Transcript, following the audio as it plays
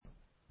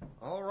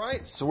All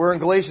right, so we're in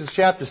Galatians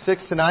chapter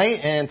 6 tonight,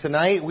 and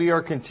tonight we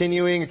are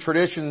continuing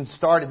tradition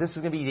started. This is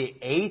going to be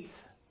the 8th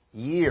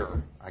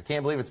year. I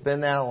can't believe it's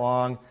been that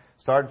long.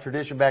 Started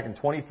tradition back in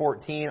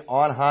 2014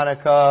 on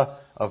Hanukkah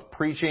of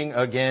preaching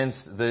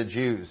against the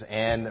Jews.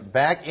 And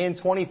back in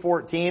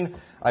 2014,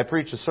 I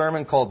preached a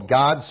sermon called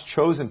God's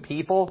Chosen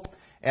People.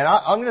 And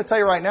I'm going to tell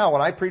you right now,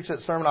 when I preached that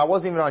sermon, I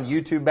wasn't even on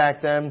YouTube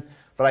back then,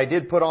 but I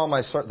did put all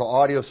the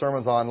audio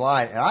sermons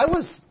online. And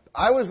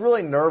I was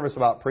really nervous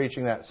about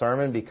preaching that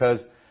sermon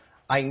because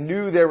I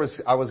knew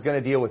I was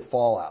going to deal with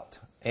fallout.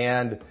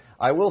 And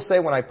I will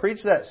say, when I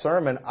preached that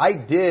sermon, I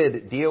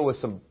did deal with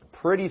some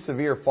pretty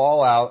severe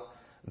fallout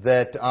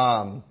that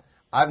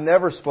I've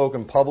never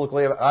spoken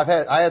publicly.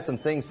 I had some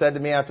things said to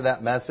me after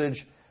that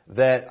message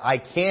that I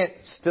can't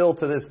still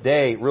to this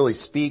day really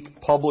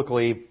speak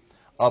publicly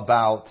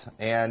about.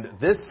 And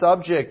this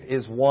subject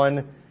is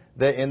one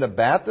that in the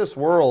Baptist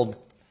world,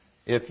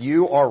 if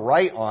you are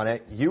right on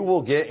it, you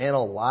will get in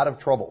a lot of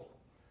trouble.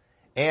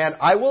 And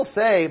I will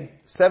say,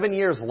 7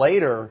 years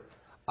later,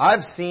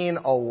 I've seen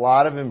a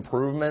lot of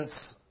improvements,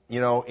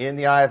 in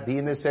the IFB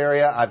in this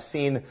area. I've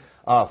seen,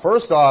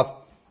 first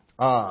off,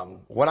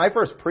 when I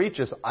first preached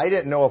this, I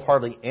didn't know of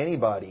hardly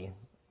anybody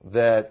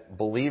that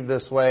believed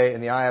this way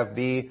in the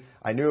IFB.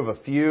 I knew of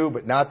a few,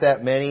 but not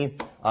that many.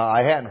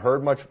 I hadn't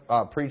heard much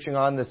preaching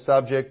on this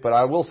subject, but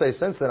I will say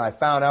since then I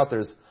found out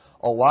there's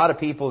a lot of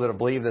people that have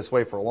believed this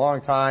way for a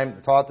long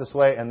time, taught this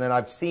way, and then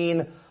I've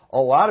seen a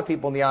lot of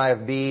people in the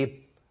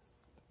IFB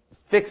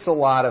fix a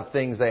lot of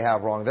things they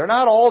have wrong. They're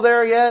not all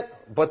there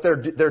yet, but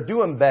they're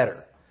doing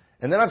better.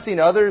 And then I've seen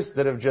others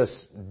that have just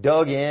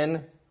dug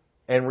in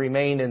and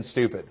remained in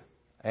stupid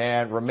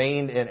and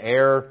remained in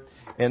error,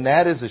 and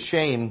that is a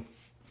shame.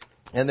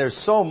 And there's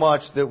so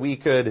much that we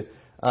could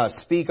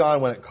speak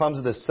on when it comes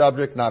to this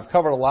subject, and I've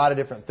covered a lot of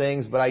different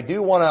things, but I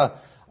do want to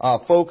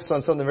focus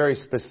on something very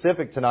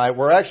specific tonight.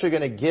 We're actually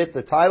going to get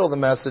the title of the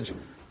message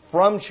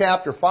from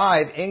chapter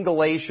 5 in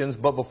Galatians,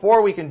 but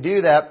before we can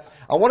do that,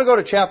 I want to go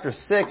to chapter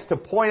 6 to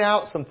point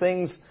out some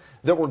things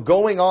that were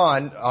going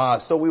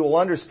on so we will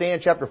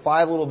understand chapter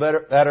 5 a little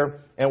better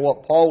and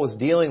what Paul was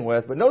dealing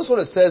with. But notice what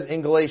it says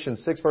in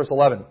Galatians 6 verse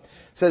 11. It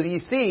says, "Ye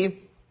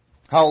see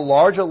how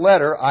large a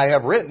letter I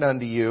have written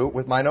unto you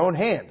with mine own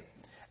hand,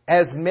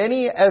 as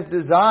many as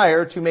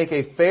desire to make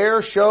a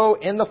fair show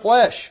in the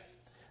flesh.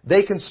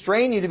 They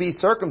constrain you to be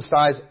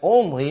circumcised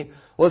only,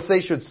 lest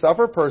they should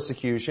suffer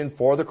persecution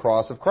for the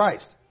cross of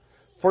Christ.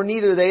 For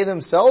neither they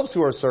themselves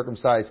who are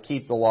circumcised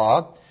keep the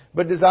law,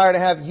 but desire to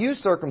have you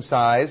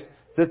circumcised,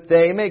 that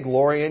they may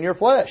glory in your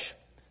flesh.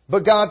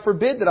 But God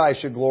forbid that I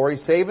should glory,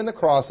 save in the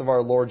cross of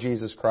our Lord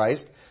Jesus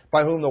Christ,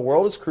 by whom the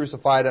world is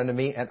crucified unto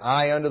me, and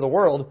I unto the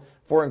world.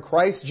 For in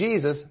Christ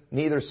Jesus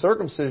neither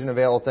circumcision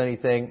availeth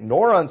anything,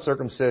 nor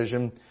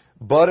uncircumcision,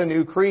 but a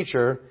new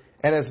creature.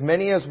 And as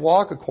many as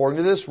walk according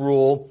to this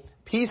rule,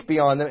 peace be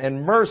on them,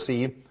 and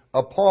mercy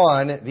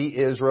upon the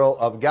Israel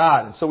of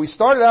God." And so we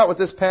started out with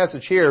this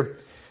passage here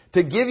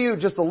to give you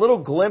just a little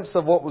glimpse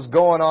of what was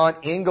going on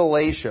in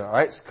Galatia. All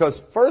right? Because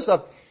first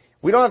up,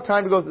 we don't have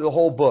time to go through the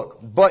whole book.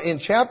 But in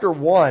chapter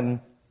 1,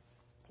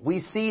 we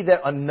see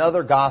that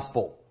another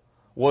gospel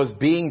was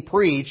being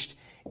preached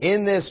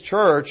in this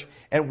church.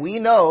 And we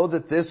know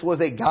that this was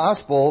a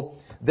gospel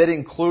that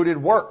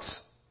included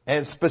works.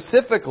 And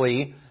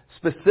specifically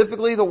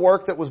the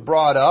work that was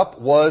brought up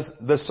was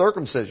the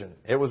circumcision.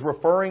 It was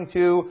referring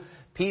to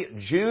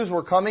Jews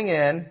were coming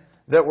in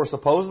that were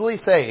supposedly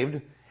saved,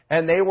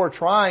 and they were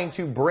trying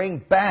to bring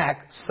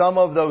back some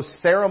of those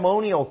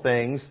ceremonial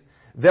things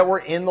that were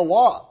in the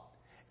law.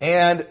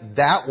 And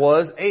that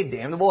was a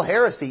damnable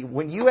heresy.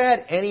 When you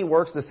add any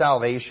works to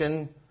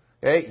salvation,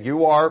 okay,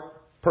 you are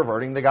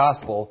perverting the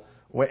gospel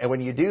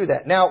when you do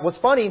that. Now, what's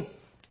funny,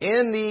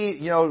 in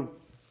the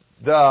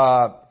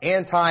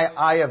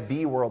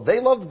anti-IFB world, they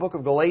love the book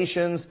of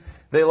Galatians.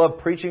 They love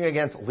preaching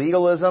against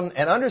legalism,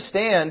 and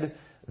understand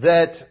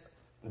that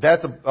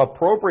that's an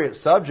appropriate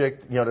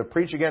subject, to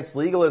preach against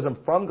legalism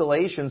from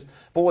Galatians.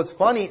 But what's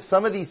funny,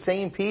 some of these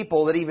same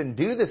people that even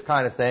do this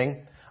kind of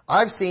thing,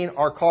 I've seen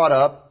are caught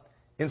up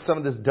in some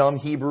of this dumb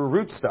Hebrew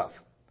root stuff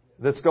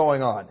that's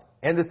going on.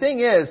 And the thing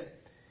is,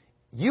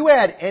 you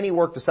add any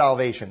work to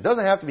salvation. It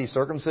doesn't have to be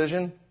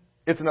circumcision.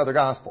 It's another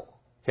gospel.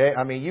 Okay?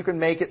 I mean, you can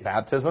make it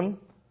baptism.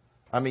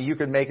 I mean, you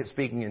could make it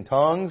speaking in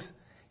tongues.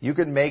 You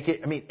could make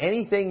it,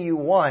 anything you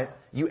want.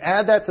 You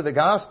add that to the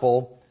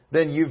gospel,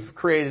 then you've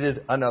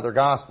created another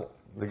gospel.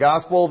 The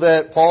gospel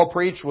that Paul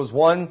preached was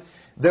one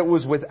that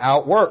was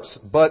without works.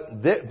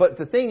 But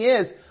the thing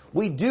is,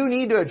 we do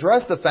need to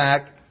address the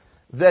fact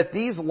that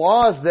these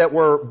laws that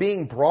were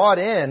being brought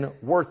in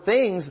were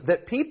things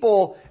that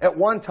people at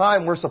one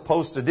time were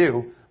supposed to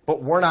do,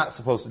 but we're not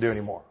supposed to do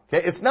anymore.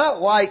 Okay? It's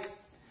not like,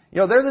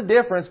 there's a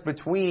difference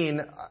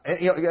between,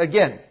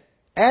 again,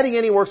 adding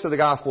any works to the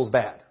gospel is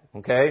bad.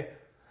 Okay?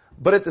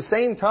 But at the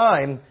same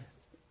time,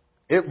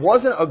 it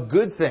wasn't a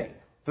good thing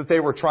that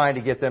they were trying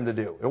to get them to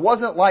do. It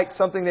wasn't like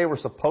something they were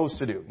supposed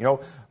to do.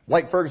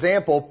 Like, for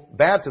example,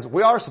 baptism.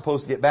 We are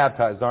supposed to get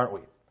baptized, aren't we?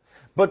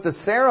 But the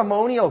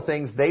ceremonial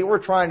things they were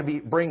trying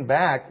to bring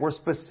back were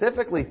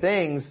specifically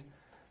things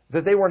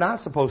that they were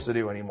not supposed to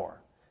do anymore.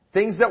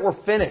 Things that were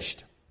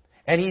finished.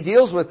 And he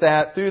deals with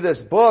that through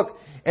this book.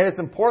 And it's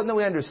important that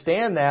we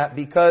understand that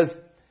because,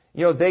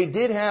 they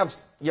did have,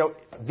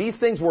 these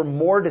things were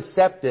more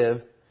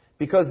deceptive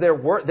because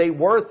they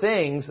were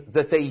things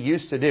that they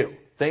used to do.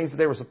 Things that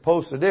they were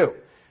supposed to do.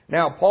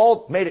 Now,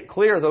 Paul made it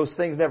clear those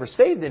things never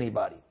saved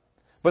anybody.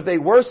 But they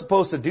were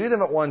supposed to do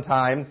them at one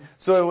time,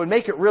 so it would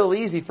make it real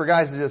easy for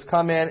guys to just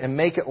come in and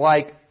make it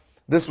like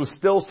this was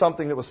still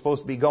something that was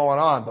supposed to be going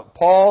on. But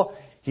Paul,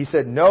 he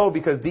said no,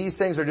 because these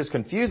things are just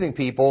confusing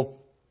people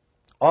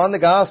on the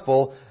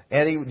gospel,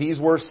 and these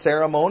were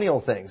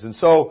ceremonial things. And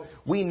so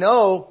we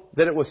know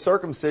that it was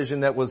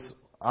circumcision that was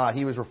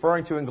he was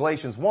referring to in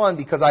Galatians 1,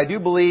 because I do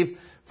believe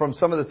from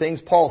some of the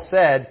things Paul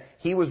said,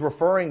 he was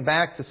referring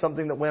back to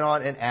something that went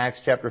on in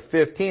Acts chapter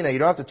 15. Now, you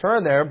don't have to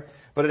turn there,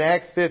 but in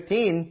Acts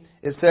 15,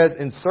 it says,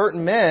 "And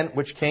certain men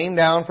which came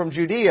down from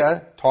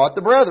Judea taught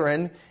the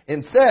brethren,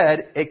 and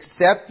said,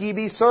 Except ye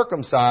be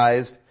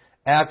circumcised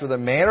after the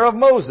manner of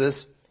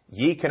Moses,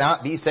 ye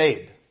cannot be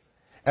saved."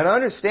 And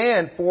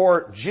understand,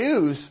 for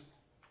Jews,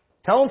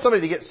 telling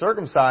somebody to get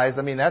circumcised,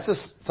 that's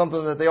just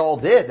something that they all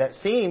did. That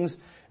seems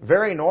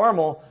very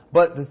normal.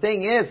 But the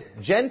thing is,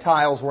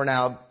 Gentiles were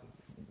now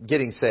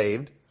getting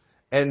saved,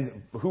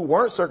 and who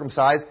weren't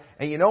circumcised.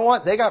 And you know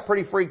what? They got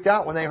pretty freaked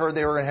out when they heard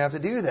they were going to have to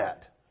do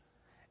that.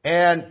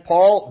 And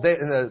Paul,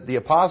 the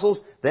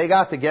apostles, they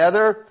got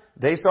together,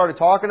 they started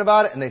talking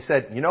about it, and they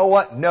said, you know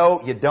what?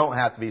 No, you don't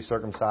have to be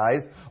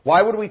circumcised.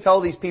 Why would we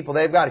tell these people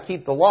they've got to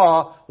keep the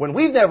law when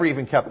we've never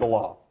even kept the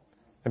law?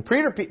 And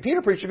Peter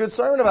preached a good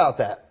sermon about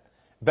that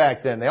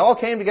back then. They all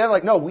came together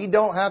like, no, we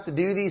don't have to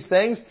do these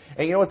things.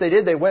 And you know what they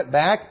did? They went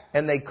back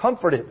and they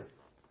comforted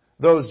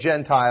those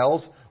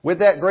Gentiles with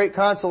that great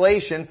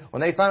consolation when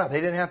they found out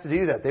they didn't have to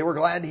do that. They were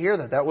glad to hear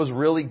that. That was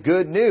really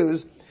good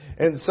news.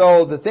 And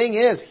so the thing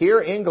is,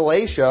 here in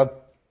Galatia,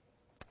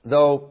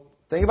 though,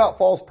 think about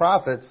false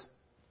prophets,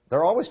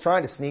 they're always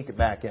trying to sneak it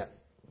back in.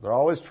 They're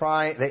always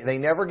trying, they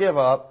never give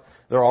up.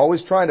 They're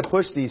always trying to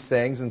push these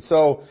things. And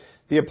so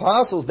the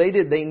apostles, they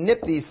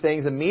nipped these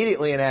things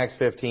immediately in Acts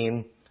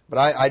 15. But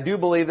I do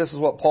believe this is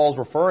what Paul's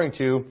referring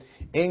to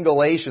in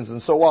Galatians.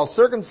 And so while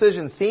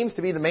circumcision seems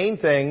to be the main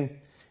thing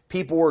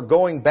people were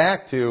going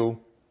back to,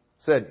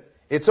 said,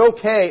 it's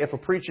okay if a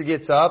preacher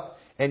gets up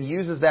and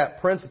uses that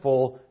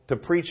principle to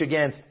preach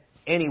against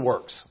any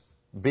works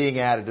being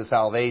added to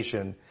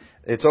salvation.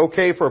 It's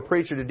okay for a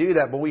preacher to do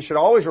that, but we should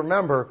always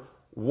remember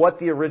what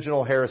the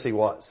original heresy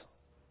was.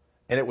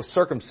 And it was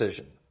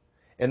circumcision.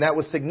 And that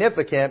was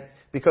significant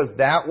because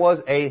that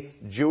was a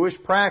Jewish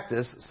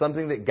practice,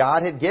 something that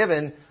God had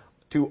given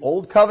to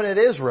Old Covenant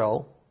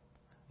Israel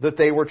that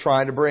they were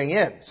trying to bring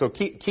in. So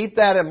keep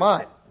that in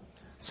mind.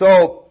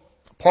 So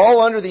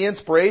Paul, under the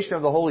inspiration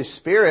of the Holy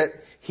Spirit,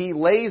 he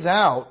lays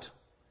out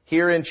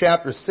here in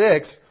chapter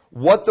 6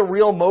 what the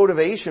real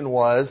motivation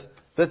was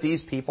that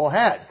these people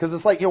had. Because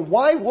it's like,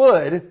 why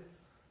would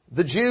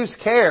the Jews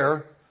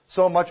care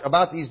so much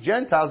about these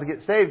Gentiles that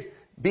get saved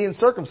being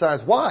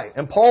circumcised? Why?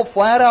 And Paul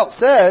flat out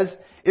says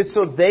it's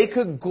so they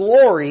could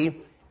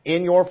glory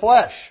in your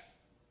flesh.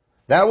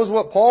 That was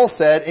what Paul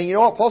said. And you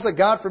know what? Paul said,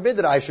 God forbid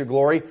that I should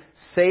glory,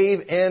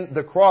 save in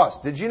the cross.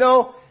 Did you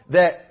know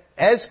that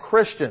as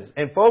Christians,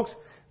 and folks,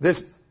 this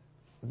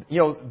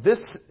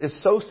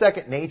is so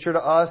second nature to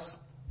us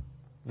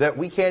that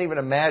we can't even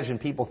imagine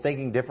people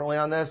thinking differently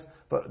on this.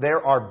 But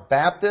there are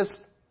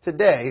Baptists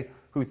today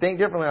who think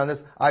differently on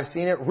this. I've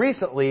seen it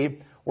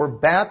recently where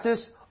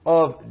Baptists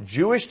of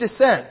Jewish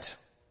descent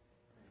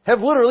have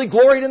literally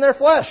gloried in their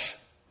flesh.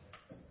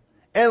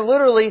 And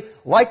literally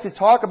like to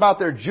talk about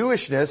their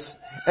Jewishness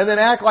and then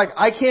act like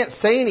I can't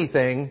say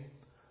anything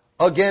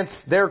against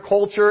their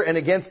culture and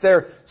against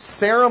their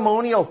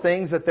ceremonial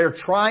things that they're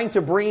trying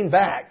to bring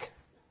back.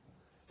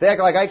 They act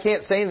like I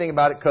can't say anything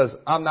about it because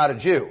I'm not a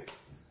Jew.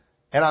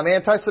 And I'm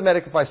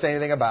anti-Semitic if I say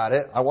anything about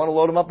it. I want to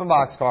load them up in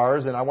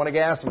boxcars and I want to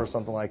gas them or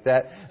something like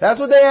that. That's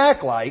what they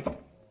act like.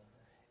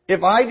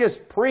 If I just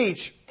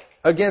preach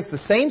against the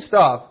same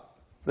stuff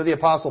that the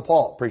Apostle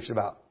Paul preached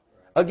about.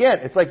 Again,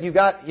 it's like you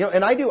got,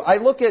 and I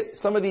look at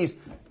some of these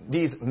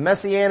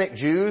Messianic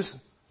Jews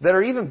that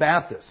are even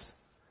Baptists.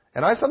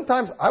 And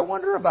I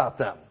wonder about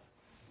them.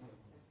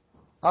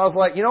 I was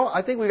like,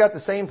 I think we got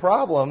the same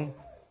problem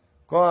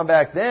going on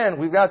back then.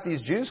 We've got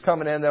these Jews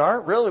coming in that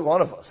aren't really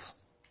one of us.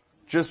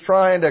 Just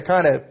trying to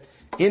kind of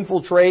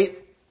infiltrate.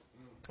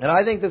 And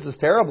I think this is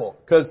terrible.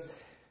 Because,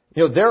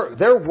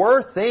 there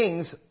were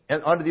things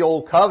under the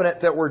Old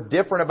Covenant that were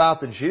different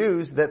about the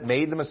Jews that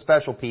made them a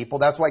special people.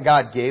 That's why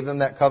God gave them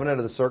that covenant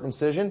of the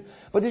circumcision.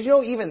 But did you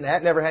know even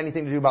that never had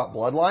anything to do about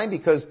bloodline?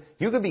 Because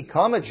you could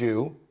become a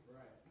Jew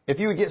if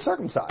you would get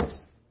circumcised.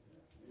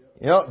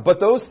 But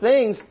those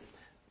things,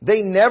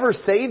 they never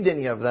saved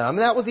any of them. And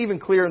that was even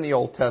clear in the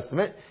Old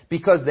Testament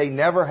because they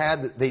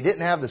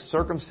didn't have the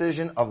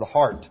circumcision of the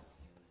heart.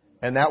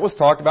 And that was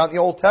talked about in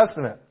the Old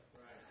Testament.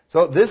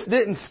 So this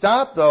didn't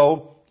stop,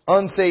 though,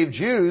 unsaved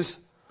Jews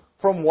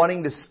from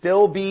wanting to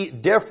still be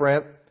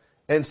different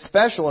and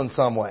special in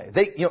some way.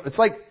 It's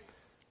like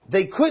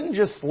they couldn't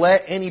just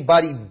let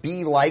anybody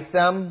be like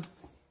them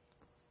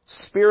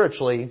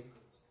spiritually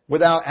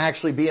without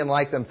actually being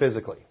like them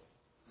physically.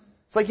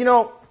 It's like,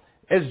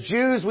 as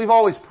Jews, we've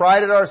always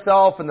prided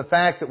ourselves in the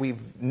fact that we've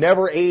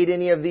never ate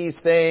any of these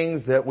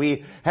things, that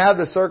we have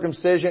the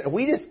circumcision.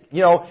 We just,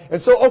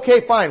 and so,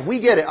 okay, fine, we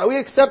get it. We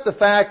accept the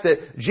fact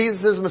that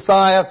Jesus is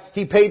Messiah.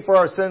 He paid for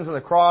our sins on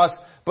the cross.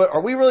 But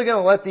are we really going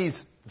to let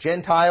these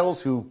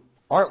Gentiles who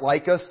aren't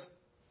like us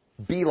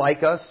be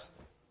like us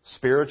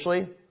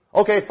spiritually?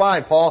 Okay,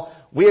 fine, Paul.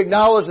 We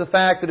acknowledge the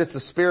fact that it's the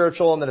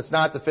spiritual and that it's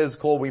not the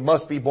physical. We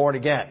must be born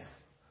again.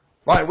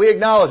 Fine, we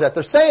acknowledge that.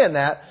 They're saying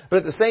that, but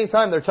at the same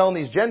time, they're telling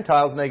these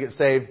Gentiles when they get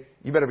saved,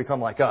 you better become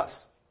like us.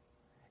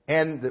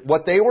 And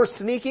what they were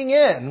sneaking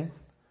in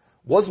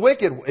was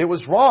wicked. It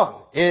was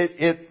wrong.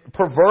 It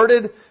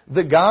perverted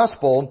the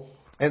gospel.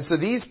 And so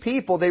these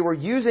people, they were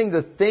using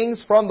the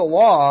things from the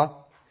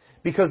law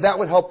because that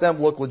would help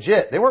them look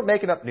legit. They weren't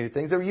making up new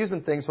things. They were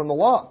using things from the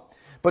law.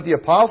 But the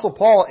Apostle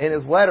Paul, in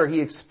his letter,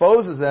 he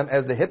exposes them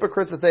as the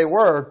hypocrites that they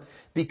were,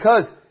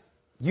 because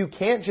you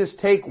can't just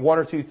take one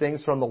or two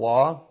things from the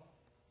law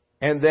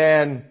and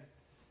then,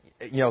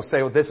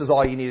 say, well, this is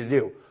all you need to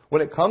do.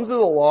 When it comes to the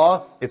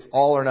law, it's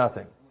all or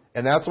nothing.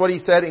 And that's what he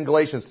said in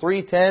Galatians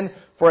 3:10,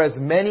 for as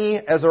many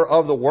as are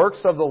of the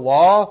works of the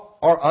law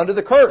are under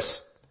the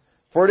curse.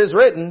 For it is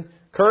written,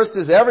 cursed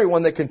is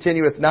everyone that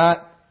continueth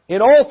not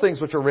in all things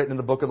which are written in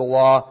the book of the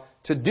law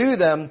to do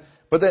them,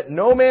 but that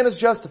no man is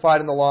justified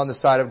in the law in the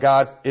sight of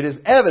God. It is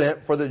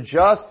evident, for the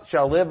just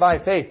shall live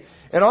by faith.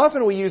 And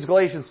often we use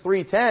Galatians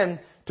 3:10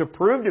 to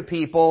prove to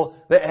people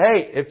that,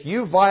 hey, if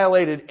you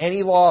violated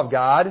any law of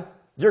God,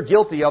 you're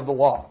guilty of the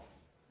law.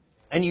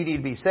 And you need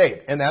to be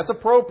saved. And that's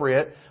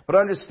appropriate. But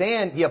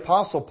understand, the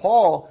Apostle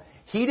Paul,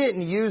 he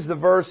didn't use the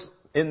verse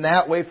in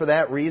that way for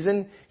that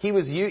reason. He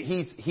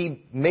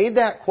made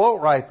that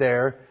quote right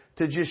there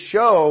to just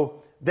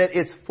show that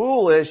it's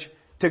foolish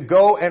to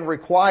go and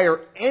require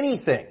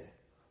anything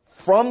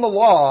from the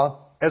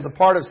law as a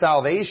part of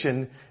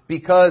salvation,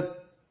 because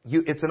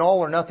it's an all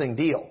or nothing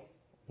deal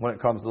when it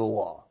comes to the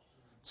law.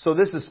 So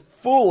this is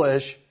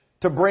foolish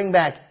to bring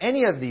back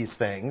any of these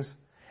things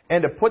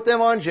and to put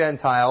them on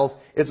Gentiles.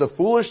 It's a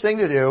foolish thing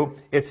to do.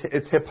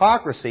 It's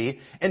hypocrisy.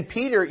 And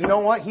Peter, you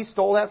know what? He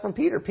stole that from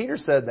Peter. Peter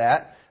said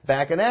that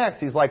back in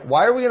Acts. He's like,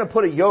 why are we going to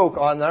put a yoke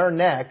on our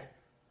neck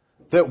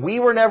that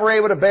we were never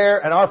able to bear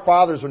and our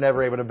fathers were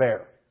never able to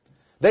bear?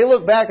 They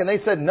look back and they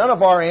said, none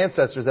of our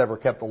ancestors ever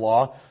kept the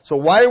law, so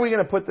why are we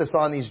going to put this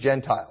on these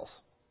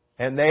Gentiles?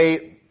 And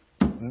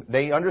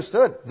they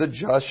understood, the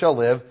just shall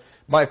live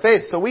by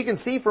faith. So we can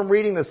see from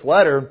reading this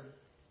letter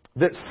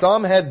that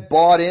some had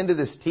bought into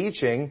this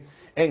teaching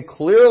and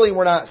clearly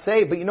were not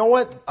saved. But you know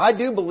what? I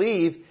do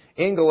believe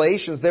in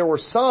Galatians there were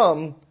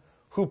some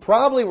who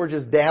probably were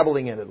just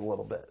dabbling in it a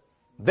little bit.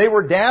 They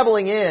were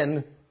dabbling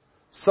in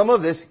some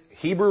of this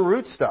Hebrew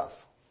root stuff.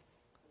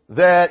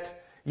 That,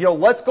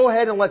 let's go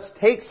ahead and let's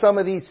take some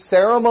of these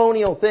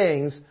ceremonial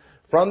things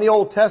from the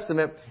Old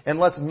Testament and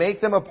let's make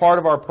them a part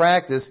of our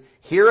practice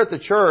here at the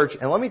church.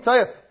 And let me tell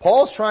you,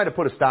 Paul's trying to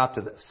put a stop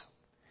to this.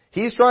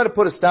 He's trying to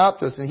put a stop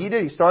to this, and he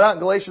did. He started out in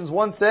Galatians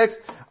 1:6,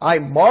 I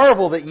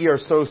marvel that ye are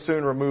so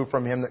soon removed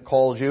from him that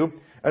called you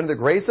under the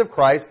grace of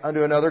Christ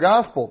unto another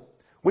gospel,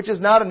 which is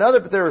not another,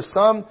 but there are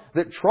some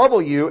that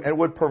trouble you and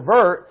would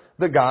pervert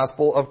the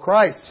gospel of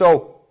Christ.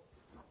 So,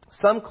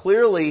 some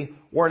clearly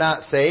were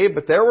not saved,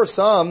 but there were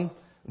some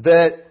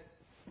that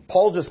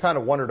Paul just kind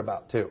of wondered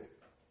about too.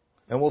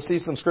 And we'll see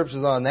some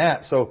scriptures on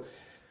that.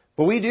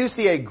 But we do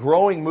see a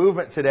growing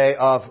movement today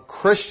of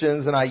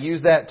Christians, and I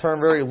use that term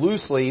very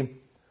loosely,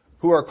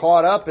 who are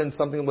caught up in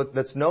something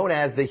that's known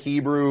as the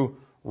Hebrew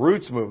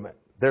roots movement.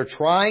 They're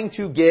trying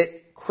to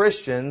get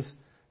Christians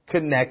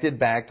connected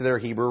back to their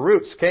Hebrew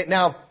roots. Okay,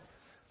 now,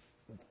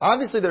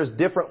 obviously there's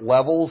different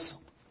levels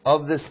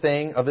of this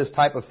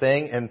type of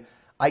thing, and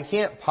I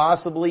can't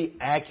possibly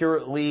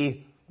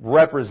accurately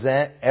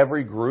represent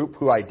every group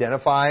who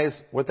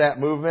identifies with that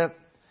movement.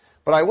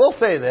 But I will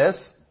say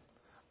this,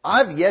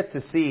 I've yet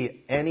to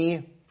see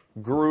any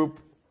group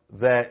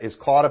that is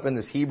caught up in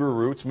this Hebrew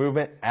roots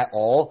movement at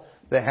all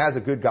that has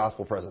a good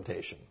gospel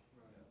presentation.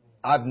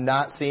 I've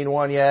not seen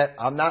one yet.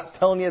 I'm not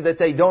telling you that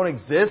they don't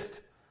exist,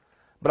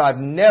 but I've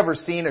never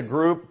seen a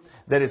group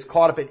that is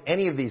caught up in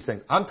any of these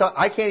things.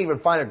 I can't even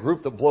find a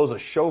group that blows a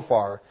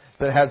shofar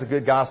that has a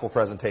good gospel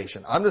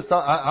presentation. I'm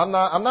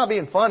not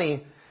being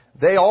funny.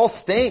 They all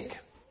stink.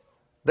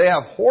 They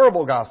have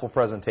horrible gospel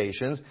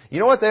presentations. You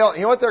know what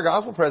their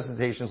gospel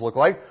presentations look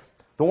like?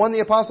 The one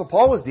the Apostle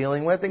Paul was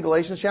dealing with in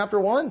Galatians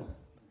chapter 1.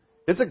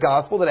 It's a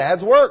gospel that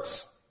adds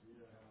works.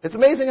 It's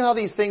amazing how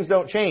these things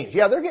don't change.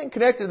 Yeah, they're getting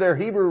connected to their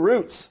Hebrew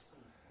roots.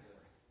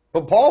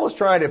 But Paul was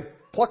trying to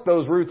pluck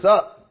those roots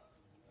up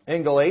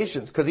in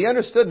Galatians because he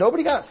understood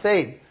nobody got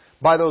saved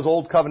by those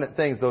old covenant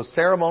things, those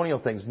ceremonial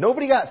things.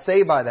 Nobody got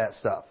saved by that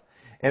stuff.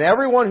 And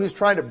everyone who's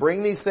trying to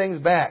bring these things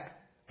back,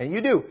 and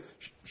you do,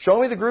 show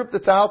me the group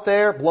that's out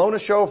there, blowing a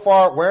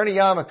shofar, wearing a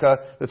yarmulke,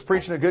 that's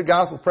preaching a good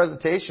gospel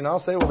presentation. I'll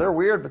say, well, they're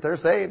weird, but they're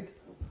saved.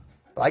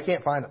 But I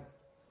can't find them.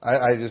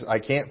 I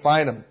can't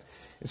find them.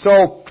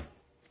 So,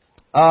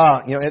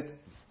 often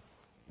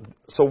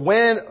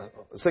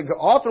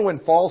when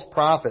false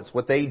prophets,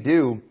 what they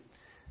do,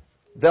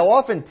 they'll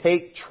often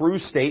take true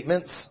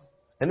statements,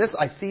 and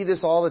I see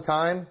this all the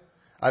time.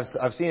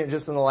 I've seen it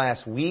just in the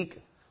last week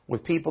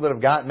with people that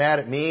have gotten mad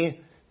at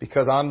me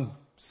because I'm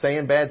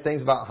saying bad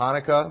things about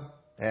Hanukkah.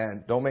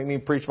 And don't make me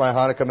preach my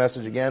Hanukkah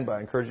message again, but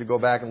I encourage you to go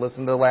back and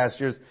listen to last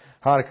year's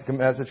Hanukkah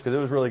message because it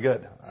was really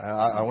good.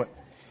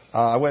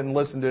 I went and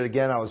listened to it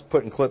again. I was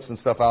putting clips and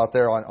stuff out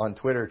there on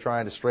Twitter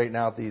trying to straighten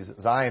out these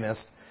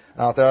Zionists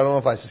out there. I don't know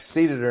if I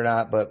succeeded or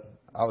not, but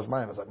I was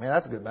like, man,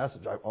 that's a good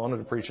message. I wanted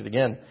to preach it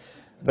again.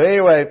 But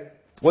anyway,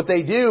 what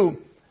they do,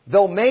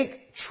 they'll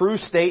make true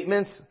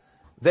statements.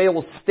 They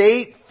will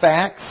state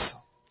facts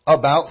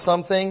about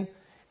something,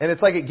 and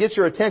it's like it gets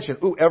your attention.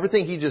 Ooh,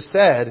 everything he just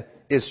said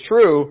is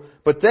true,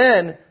 but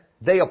then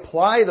they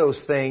apply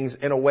those things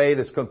in a way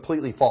that's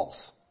completely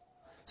false.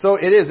 So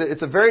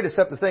it's a very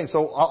deceptive thing.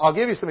 So I'll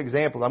give you some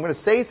examples. I'm going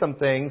to say some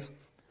things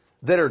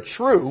that are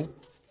true,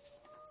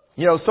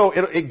 so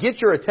it gets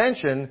your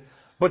attention,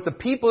 but the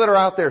people that are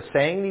out there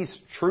saying these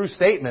true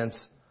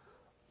statements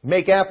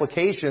make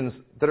applications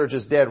that are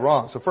just dead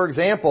wrong. So for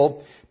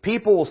example,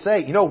 people will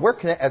say,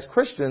 as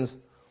Christians,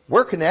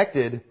 we're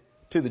connected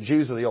to the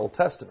Jews of the Old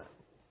Testament.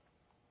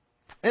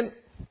 And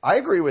I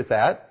agree with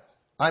that.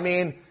 I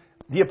mean,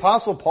 the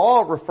Apostle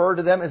Paul referred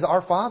to them as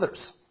our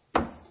fathers.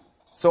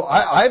 So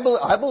I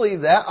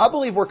believe that. I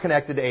believe we're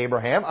connected to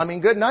Abraham. I mean,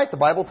 good night. The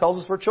Bible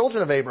tells us we're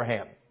children of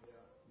Abraham.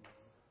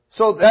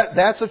 So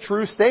that's a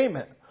true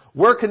statement.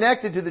 We're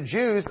connected to the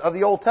Jews of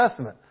the Old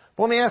Testament.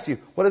 But let me ask you,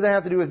 what does that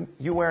have to do with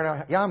you wearing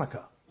a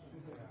yarmulke?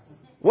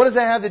 What does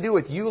that have to do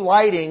with you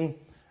lighting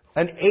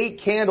an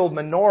 8-candle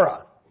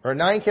menorah or a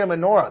 9-candle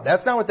menorah?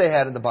 That's not what they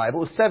had in the Bible.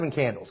 It was 7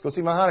 candles. Go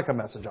see my Hanukkah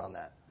message on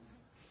that.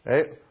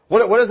 Okay?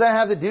 What does that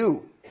have to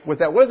do with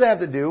that? What does that have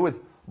to do with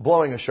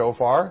blowing a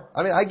shofar?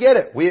 I mean, I get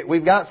it.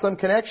 We've got some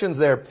connections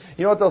there.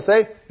 You know what they'll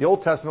say? The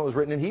Old Testament was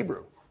written in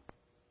Hebrew.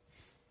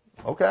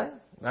 Okay.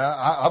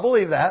 I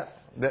believe that.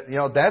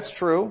 That's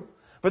true.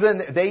 But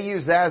then they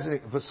use that as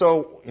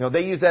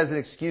an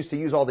excuse to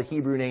use all the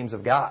Hebrew names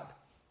of God.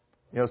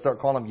 Start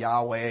calling them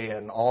Yahweh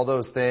and all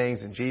those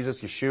things, and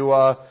Jesus,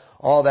 Yeshua,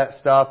 all that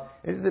stuff.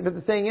 But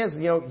the thing is,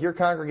 your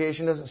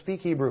congregation doesn't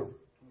speak Hebrew.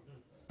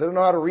 They don't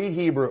know how to read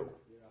Hebrew.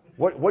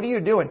 What are you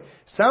doing?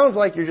 Sounds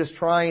like you're just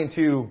trying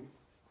to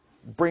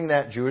bring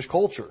that Jewish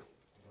culture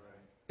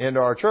into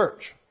our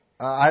church.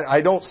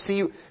 I don't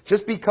see,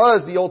 just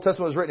because the Old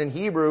Testament was written in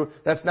Hebrew,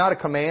 that's not a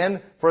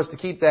command for us to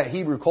keep that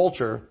Hebrew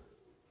culture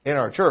in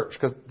our church,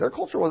 because their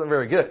culture wasn't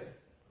very good.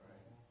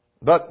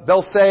 But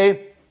they'll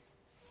say,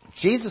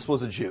 Jesus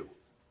was a Jew.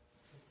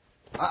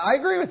 I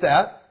agree with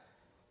that.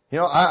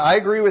 I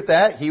agree with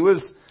that. He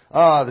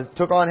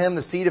took on him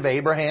the seed of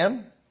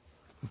Abraham.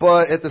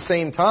 But at the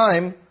same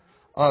time,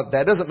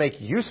 that doesn't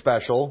make you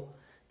special,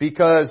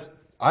 because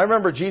I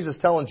remember Jesus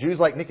telling Jews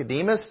like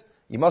Nicodemus,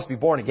 you must be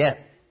born again.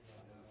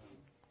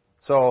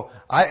 So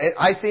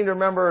I seem to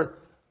remember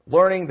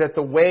learning that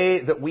the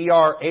way that we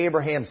are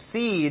Abraham's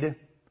seed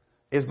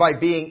is by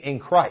being in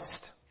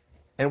Christ.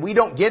 And we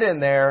don't get in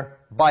there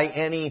by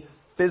any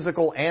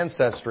physical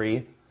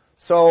ancestry.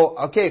 So,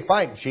 okay,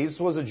 fine. Jesus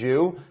was a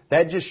Jew.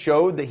 That just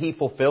showed that he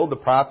fulfilled the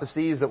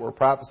prophecies that were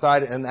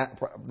prophesied in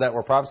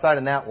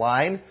that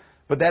line.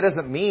 But that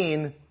doesn't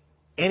mean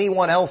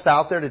anyone else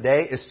out there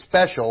today is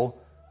special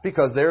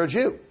because they're a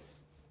Jew.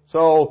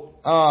 So,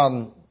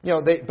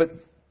 but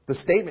the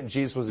statement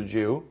Jesus was a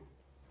Jew,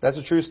 that's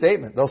a true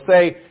statement. They'll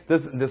say,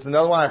 this is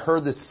another one, I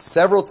heard this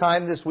several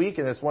times this week,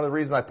 and it's one of the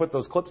reasons I put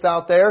those clips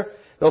out there.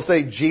 They'll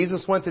say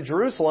Jesus went to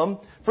Jerusalem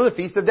for the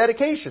Feast of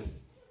Dedication,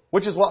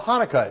 which is what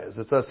Hanukkah is.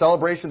 It's a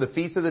celebration of the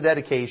Feast of the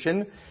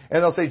Dedication,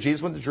 and they'll say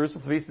Jesus went to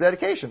Jerusalem for the Feast of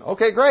Dedication.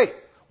 Okay, great.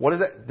 What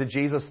is it? Did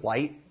Jesus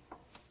light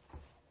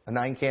a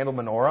 9-candle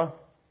menorah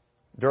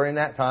during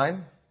that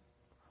time?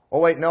 Oh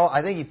wait, no,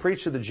 I think he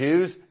preached to the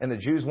Jews, and the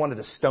Jews wanted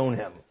to stone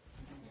him.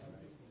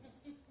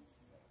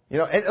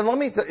 And let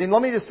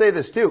me just say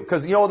this too,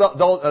 because the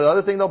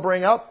other thing they'll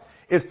bring up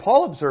is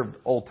Paul observed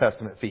Old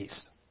Testament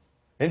feasts,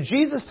 and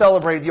Jesus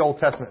celebrated the Old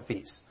Testament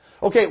feast.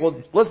 Okay,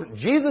 well, listen,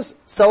 Jesus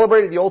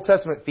celebrated the Old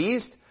Testament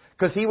feast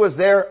because he was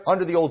there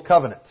under the Old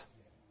Covenant.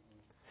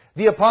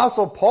 The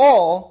Apostle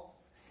Paul,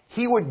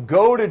 he would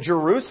go to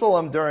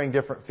Jerusalem during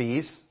different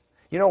feasts.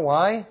 You know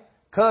why?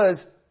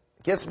 Because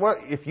guess what?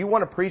 If you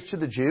want to preach to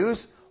the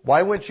Jews,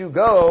 why wouldn't you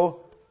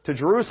go to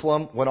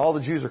Jerusalem when all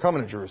the Jews are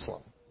coming to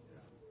Jerusalem?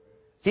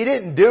 He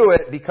didn't do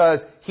it because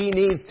he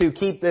needs to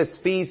keep this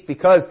feast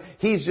because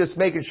he's just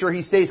making sure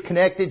he stays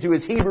connected to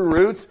his Hebrew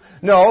roots.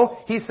 No,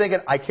 he's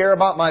thinking, I care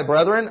about my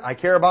brethren. I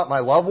care about my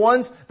loved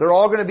ones. They're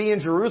all going to be in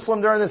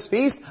Jerusalem during this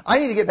feast. I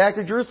need to get back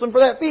to Jerusalem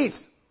for that feast.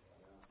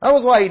 That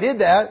was why he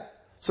did that,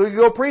 so he could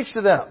go preach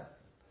to them.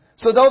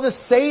 So they'll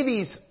just say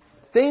these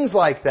things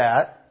like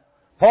that.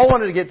 Paul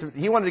wanted to get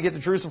to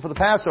Jerusalem for the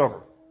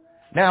Passover.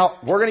 Now,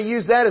 we're going to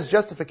use that as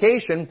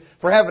justification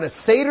for having a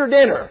Seder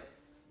dinner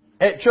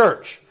at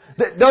church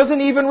that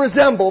doesn't even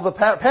resemble the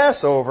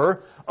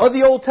Passover of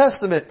the Old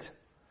Testament.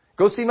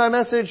 Go see my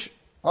message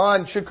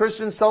on should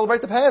Christians celebrate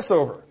the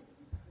Passover.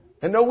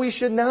 And no, we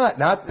should not.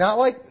 Not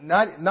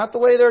the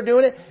way they're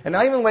doing it, and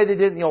not even the way they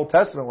did in the Old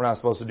Testament. We're not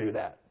supposed to do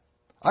that.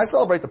 I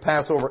celebrate the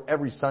Passover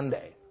every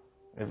Sunday.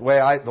 The way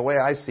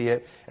I see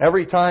it.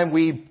 Every time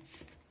we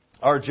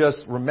are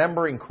just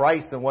remembering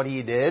Christ and what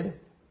He did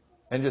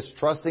and just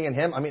trusting in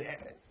Him. I mean,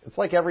 it's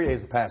like every day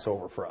is the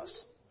Passover for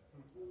us.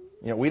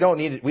 We don't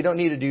need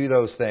to do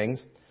those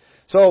things.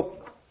 So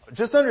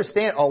just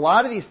understand, a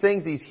lot of these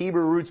things these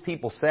Hebrew roots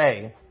people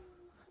say,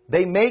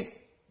 they make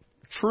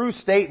true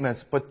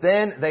statements, but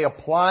then they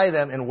apply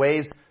them in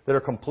ways that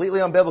are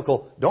completely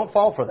unbiblical. Don't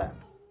fall for that.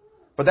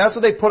 But that's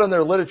what they put in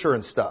their literature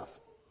and stuff.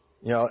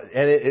 And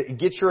it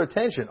gets your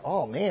attention.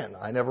 Oh man,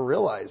 I never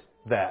realized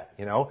that,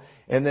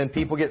 And then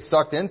people get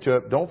sucked into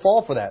it. Don't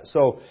fall for that.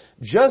 So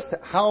just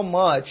how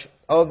much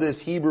of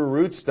this Hebrew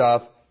root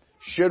stuff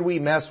should we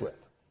mess with?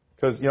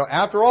 Because,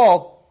 after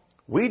all,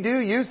 we do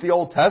use the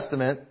Old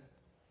Testament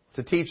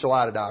to teach a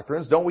lot of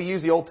doctrines. Don't we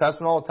use the Old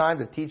Testament all the time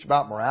to teach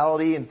about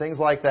morality and things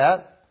like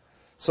that?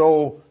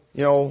 So,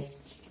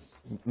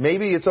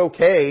 maybe it's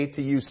okay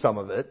to use some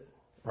of it,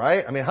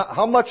 right? I mean,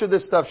 how much of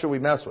this stuff should we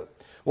mess with?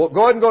 Well,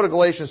 go ahead and go to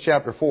Galatians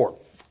chapter 4.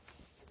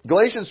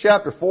 Galatians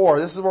chapter 4,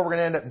 this is where we're going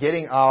to end up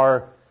getting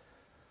our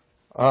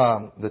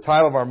the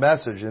title of our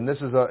message. And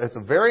it's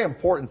a very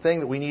important thing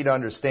that we need to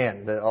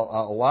understand that a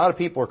lot of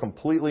people are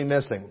completely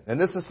missing.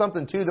 And this is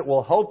something, too, that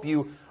will help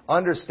you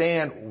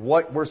understand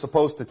what we're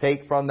supposed to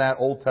take from that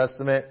Old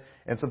Testament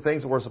and some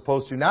things that we're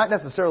supposed to not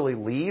necessarily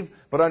leave,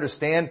 but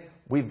understand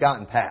we've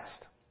gotten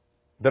past,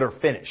 that are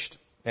finished.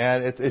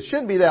 And it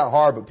shouldn't be that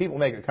hard, but people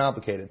make it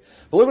complicated.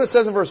 But look what it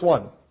says in verse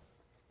 1.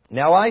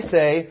 Now I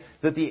say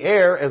that the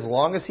heir, as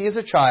long as he is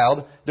a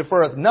child,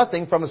 deferreth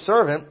nothing from a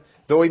servant,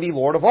 though he be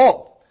Lord of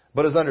all,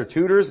 but is under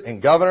tutors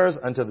and governors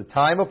unto the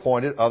time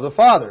appointed of the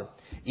Father.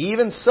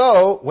 Even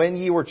so, when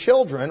ye were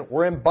children,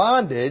 were in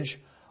bondage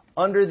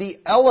under the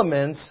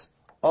elements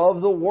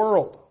of the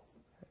world.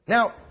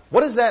 Now,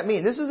 what does that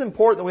mean? This is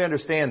important that we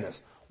understand this.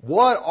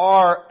 What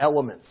are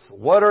elements?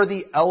 What are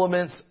the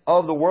elements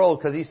of the world?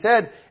 Because he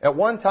said at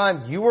one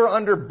time you were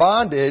under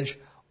bondage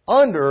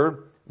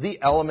under the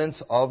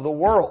elements of the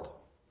world.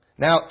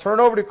 Now,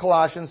 turn over to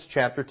Colossians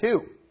chapter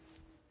 2.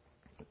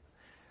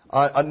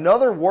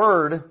 Another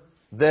word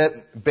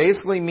that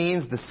basically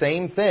means the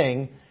same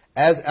thing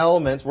as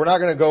elements. We're not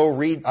going to go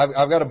read,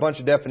 I've got a bunch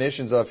of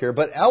definitions up here,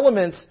 but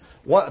elements,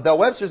 the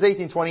Webster's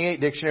 1828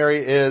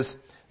 dictionary is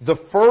the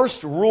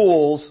first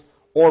rules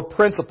or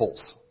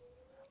principles.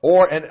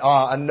 Or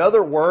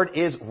another word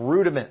is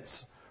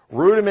rudiments.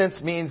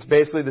 Rudiments means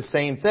basically the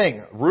same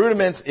thing.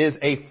 Rudiments is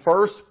a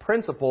first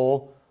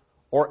principle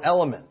or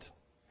element.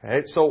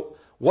 Okay, so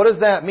what does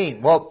that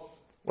mean? Well,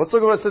 let's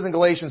look at what it says in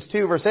Galatians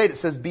 2, verse 8. It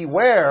says,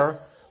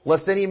 beware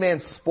lest any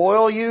man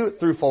spoil you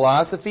through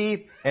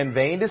philosophy and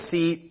vain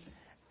deceit,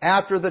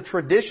 after the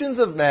traditions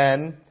of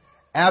men,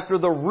 after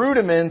the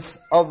rudiments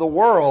of the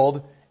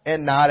world,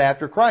 and not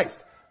after Christ.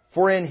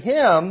 For in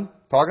Him,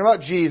 talking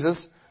about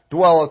Jesus,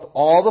 dwelleth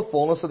all the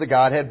fullness of the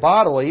Godhead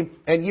bodily,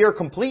 and ye are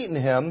complete in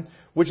Him,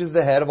 which is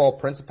the head of all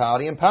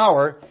principality and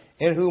power,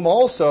 in whom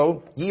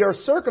also ye are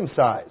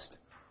circumcised.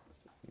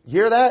 You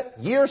hear that?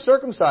 Ye are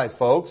circumcised,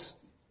 folks.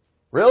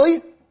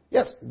 Really?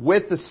 Yes.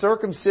 With the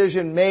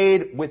circumcision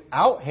made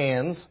without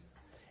hands,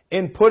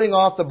 in putting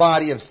off the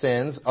body of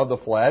sins of the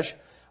flesh,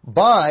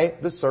 by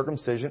the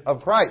circumcision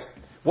of Christ.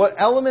 What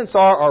elements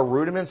are, or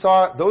rudiments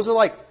are, those are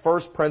like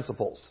first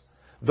principles.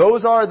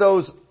 Those are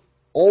those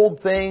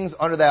old things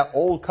under that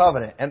old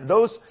covenant. And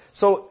those,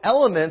 so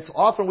elements,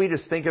 often we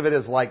just think of it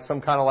as like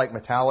some kind of like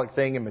metallic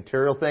thing and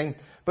material thing.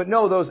 But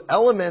no, those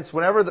elements,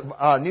 whenever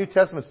the New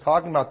Testament's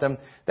talking about them,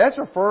 that's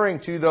referring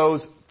to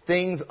those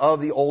things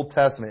of the Old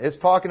Testament. It's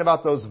talking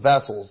about those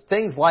vessels.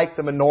 Things like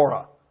the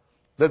menorah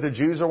that the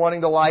Jews are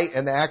wanting to light,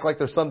 and they act like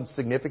there's some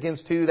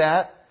significance to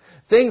that.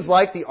 Things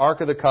like the Ark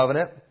of the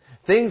Covenant.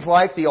 Things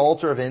like the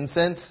altar of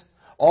incense.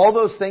 All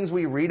those things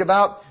we read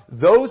about,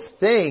 those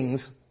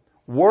things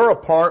were a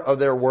part of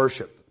their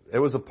worship. It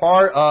was a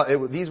part,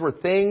 these were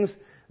things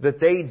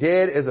that they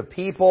did as a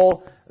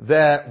people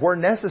that were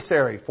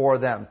necessary for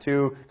them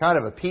to kind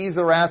of appease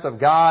the wrath of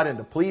God and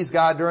to please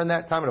God during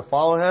that time and to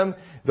follow Him.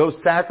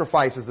 Those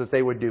sacrifices that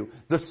they would do.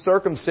 The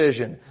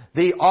circumcision.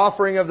 The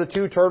offering of the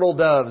 2 turtle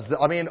doves.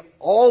 I mean,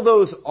 all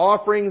those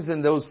offerings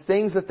and those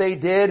things that they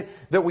did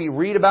that we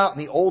read about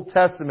in the Old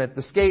Testament.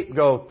 The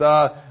scapegoat,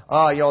 the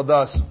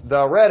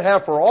red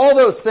heifer, all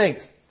those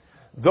things.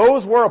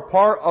 Those were a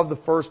part of the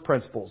first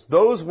principles.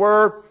 Those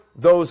were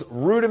those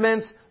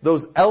rudiments,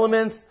 those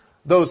elements,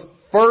 those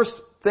first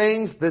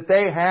things that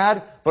they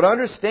had. But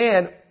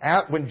understand,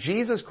 when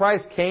Jesus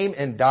Christ came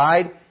and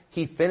died,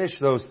 He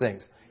finished those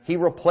things. He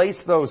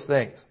replaced those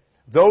things.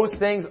 Those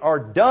things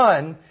are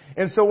done.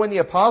 And so when the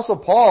Apostle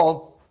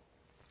Paul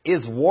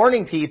is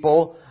warning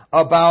people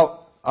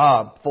about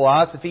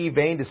philosophy,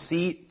 vain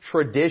deceit,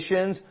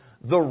 traditions,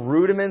 the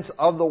rudiments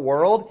of the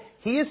world,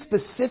 he is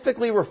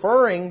specifically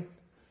referring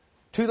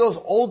to those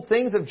old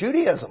things of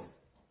Judaism.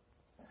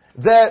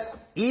 That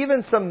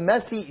even some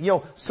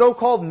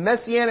so-called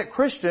Messianic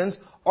Christians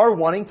are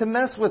wanting to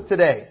mess with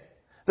today.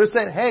 They're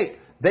saying, hey,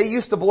 they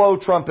used to blow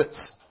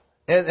trumpets.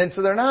 And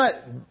so they're not,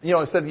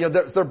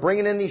 they're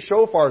bringing in these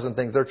shofars and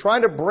things. They're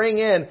trying to bring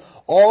in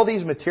all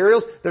these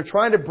materials. They're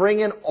trying to bring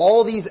in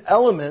all these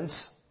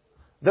elements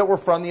that were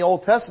from the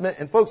Old Testament.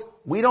 And folks,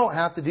 we don't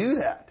have to do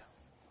that.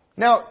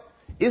 Now,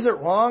 is it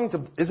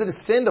a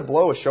sin to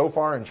blow a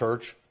shofar in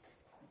church?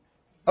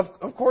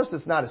 Of course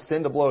it's not a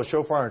sin to blow a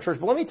shofar in church.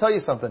 But let me tell you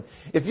something.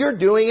 If you're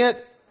doing it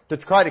to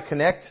try to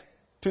connect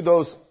to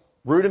those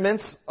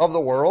rudiments of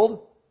the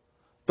world,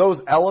 those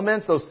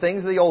elements, those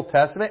things of the Old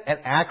Testament, and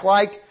act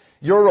like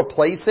you're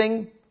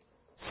replacing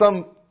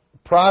some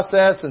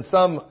process and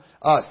some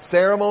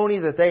ceremony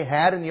that they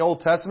had in the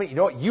Old Testament, you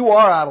know what? You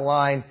are out of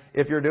line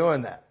if you're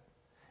doing that.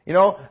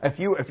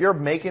 If you're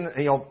making,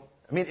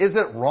 is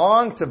it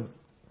wrong to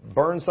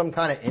burn some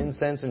kind of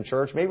incense in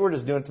church? Maybe we're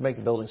just doing it to make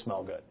the building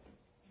smell good.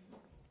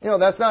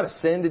 That's not a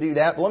sin to do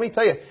that. But let me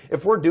tell you,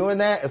 if we're doing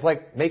that, it's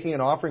like making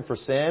an offering for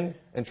sin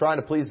and trying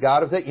to please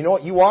God with it. You know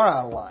what? You are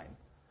out of line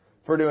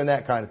for doing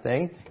that kind of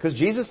thing, because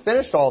Jesus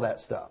finished all that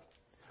stuff.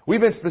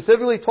 We've been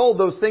specifically told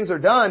those things are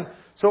done.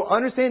 So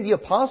understand, the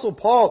Apostle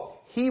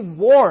Paul, he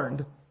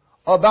warned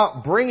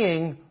about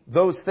bringing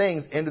those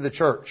things into the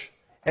church.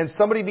 And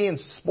somebody being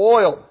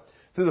spoiled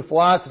through the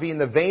philosophy and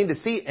the vain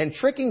deceit and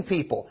tricking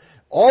people.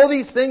 All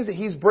these things that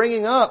he's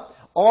bringing up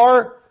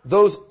are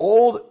those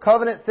old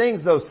covenant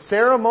things, those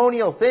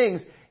ceremonial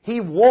things. He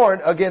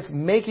warned against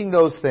making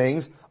those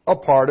things a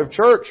part of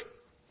church.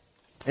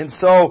 And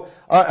so,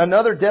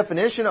 another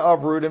definition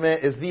of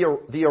rudiment is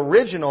the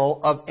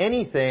original of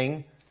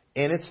anything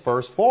in its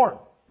first form.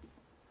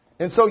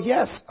 And so,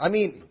 yes,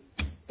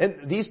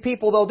 and these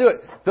people, they'll do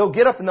it. They'll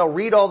get up and they'll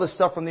read all this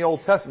stuff from the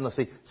Old Testament.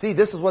 They'll see,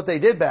 this is what they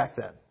did back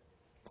then.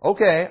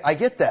 Okay, I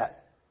get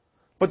that.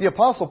 But the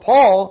Apostle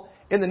Paul,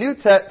 in the New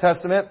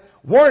Testament,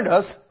 warned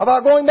us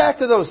about going back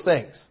to those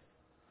things.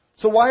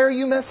 So why are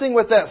you messing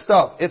with that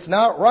stuff? It's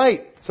not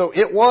right. So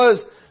it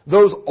was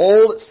those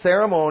old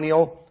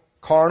ceremonial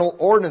carnal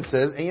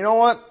ordinances. And you know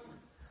what?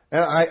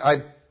 And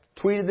I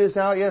tweeted this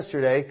out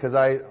yesterday because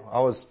I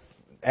was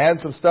adding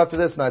some stuff to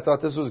this and I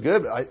thought this was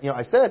good.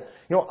 I said,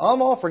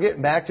 I'm all for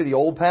getting back to the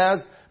old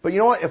paths. But you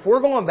know what? If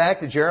we're going back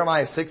to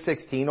Jeremiah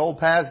 6:16 old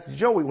paths, did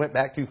you know we went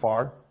back too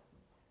far?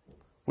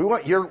 We're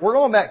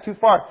going back too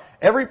far.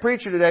 Every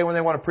preacher today, when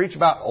they want to preach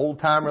about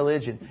old-time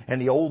religion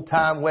and the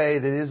old-time way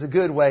that is a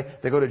good way,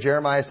 they go to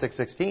Jeremiah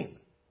 6:16.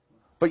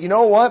 But you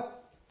know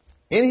what?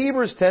 In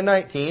Hebrews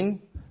 10:19,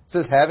 it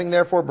says, having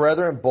therefore,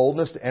 brethren,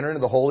 boldness to enter into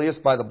the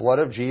holiest by the blood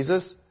of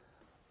Jesus,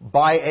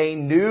 by a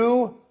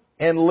new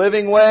and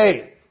living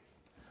way,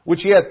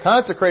 which He hath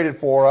consecrated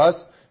for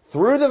us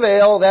through the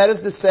veil, that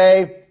is to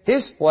say,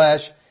 His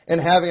flesh,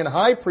 and having a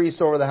high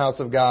priest over the house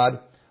of God,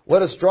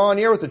 let us draw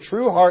near with a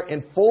true heart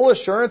in full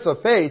assurance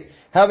of faith,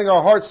 having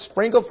our hearts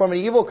sprinkled from an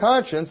evil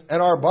conscience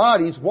and our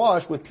bodies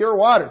washed with pure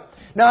water.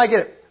 Now I get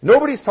it.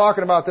 Nobody's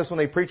talking about this when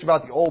they preach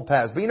about the old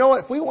paths. But you know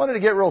what? If we wanted to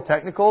get real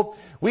technical,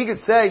 we could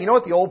say, you know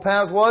what the old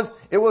paths was?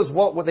 It was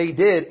what they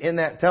did in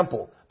that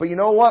temple. But you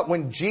know what?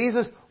 When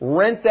Jesus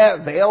rent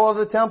that veil of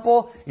the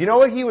temple, you know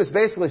what He was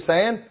basically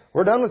saying?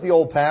 We're done with the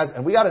old paths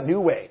and we got a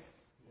new way.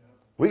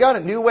 We got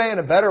a new way and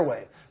a better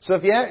way. So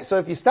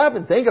if you stop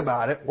and think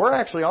about it, we're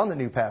actually on the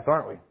new path,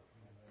 aren't we?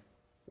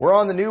 We're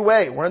on the new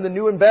way. We're in the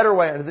new and better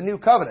way under the new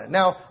covenant.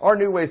 Now, our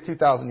new way is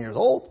 2,000 years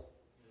old.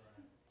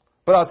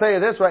 But I'll tell you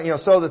this, right?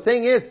 So the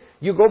thing is,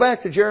 you go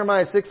back to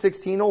Jeremiah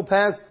 6:16 old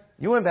paths,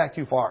 you went back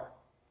too far.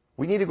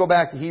 We need to go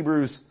back to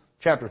Hebrews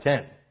chapter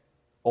 10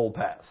 old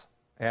paths.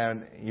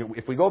 And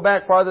if we go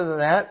back farther than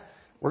that,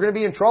 we're going to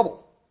be in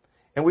trouble.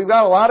 And we've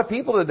got a lot of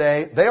people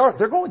today,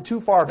 they're going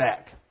too far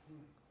back.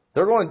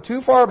 They're going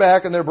too far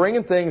back and they're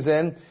bringing things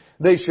in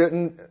they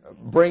shouldn't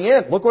bring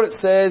in. Look what it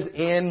says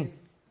in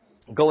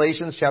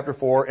Galatians chapter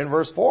 4 and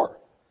verse 4.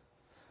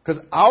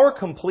 Because our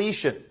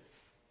completion,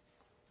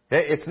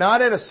 it's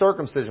not in a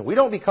circumcision. We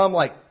don't become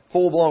like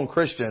full-blown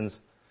Christians,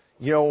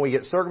 when we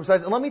get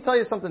circumcised. And let me tell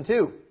you something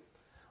too.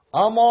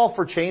 I'm all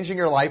for changing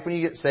your life when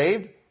you get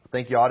saved. I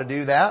think you ought to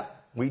do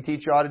that. We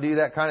teach you how to do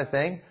that kind of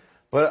thing.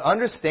 But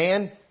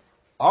understand,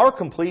 our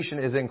completion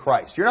is in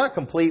Christ. You're not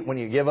complete when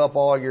you give up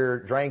all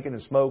your drinking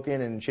and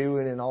smoking and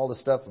chewing and all the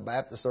stuff the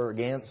Baptists are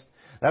against.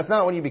 That's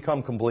not when you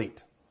become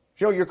complete.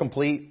 You're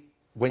complete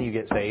when you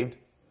get saved.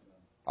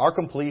 Our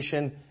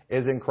completion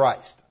is in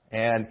Christ.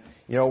 And,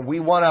 we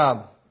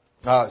want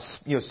to,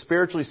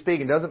 spiritually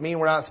speaking, doesn't mean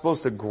we're not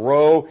supposed to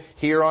grow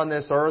here on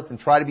this earth and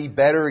try to be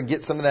better and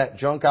get some of that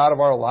junk out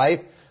of our life.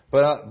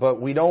 But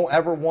we don't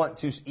even want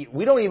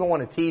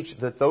to teach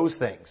that those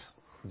things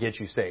get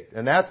you saved.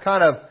 And that's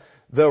kind of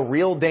the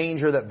real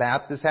danger that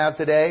Baptists have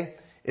today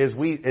is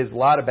a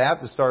lot of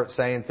Baptists start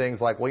saying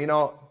things like,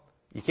 well,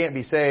 you can't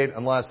be saved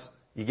unless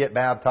you get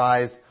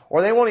baptized.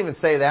 Or they won't even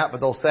say that,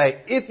 but they'll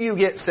say, if you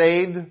get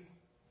saved,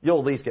 you'll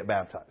at least get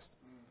baptized.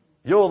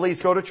 You'll at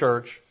least go to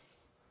church.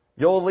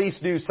 You'll at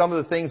least do some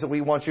of the things that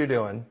we want you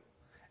doing.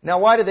 Now,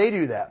 why do they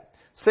do that?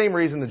 Same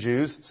reason the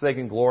Jews, so they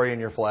can glory in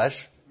your flesh.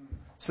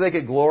 So they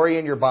could glory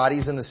in your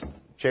bodies in the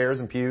chairs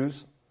and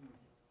pews.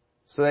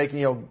 so they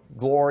can,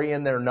 glory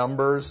in their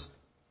numbers,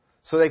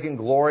 so they can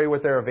glory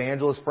with their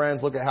evangelist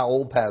friends. Look at how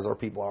old Paz our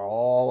people are.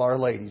 All our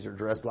ladies are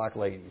dressed like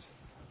ladies.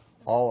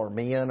 All our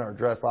men are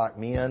dressed like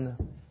men.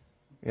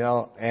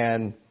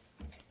 And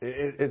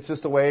it's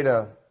just a way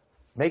to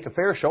make a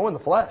fair show in the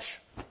flesh.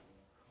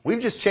 We've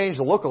just changed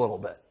the look a little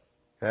bit.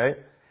 Okay?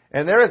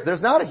 And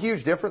there's not a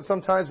huge difference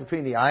sometimes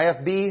between the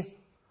IFB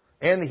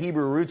and the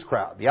Hebrew Roots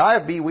crowd. The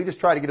IFB, we just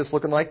try to get us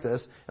looking like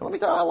this. And let me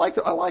tell you,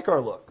 I like our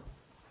look.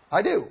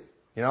 I do.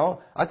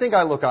 I think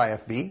I look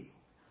IFB.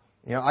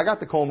 I got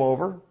the comb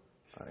over.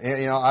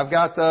 I've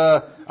got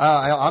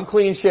I'm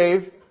clean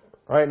shaved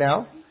right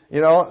now.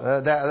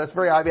 That's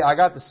very IFB. I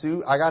got the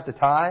suit. I got the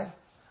tie.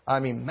 I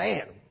mean,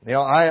 man,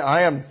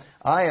 I am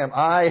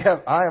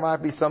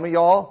IFB. Some of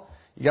y'all,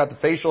 you got the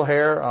facial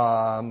hair.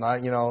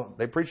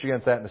 They preached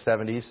against that in the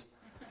 70s.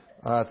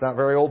 It's not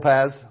very old,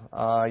 Paz.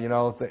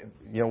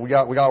 We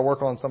got to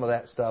work on some of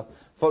that stuff.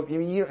 Folk,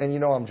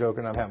 I'm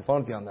joking. I'm having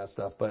fun with you on that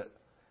stuff. But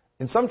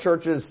in some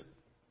churches,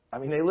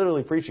 they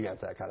literally preach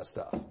against that kind of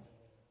stuff.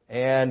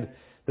 And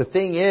the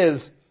thing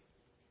is,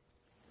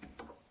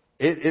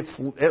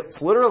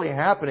 it's literally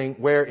happening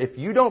where if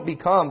you don't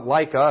become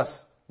like us,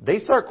 they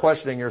start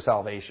questioning your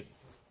salvation.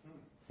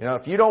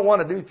 If you don't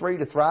want to do 3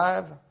 to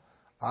thrive,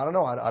 I don't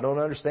know. I don't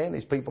understand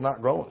these people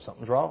not growing.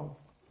 Something's wrong.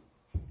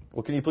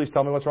 Well, can you please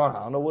tell me what's wrong?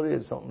 I don't know what it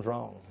is. Something's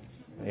wrong.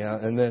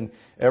 And then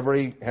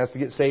everybody has to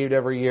get saved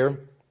every year.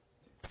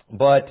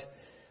 But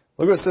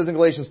look what it says in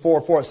Galatians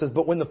 4:4. It says,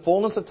 "But when the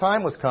fullness of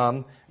time was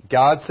come,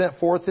 God sent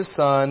forth His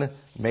Son,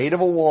 made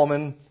of a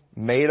woman,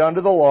 made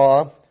under the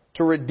law,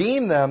 to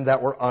redeem them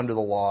that were under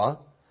the law,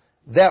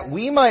 that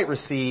we might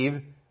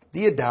receive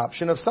the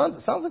adoption of sons."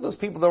 It sounds like those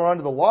people that were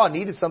under the law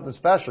needed something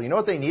special. You know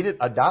what they needed?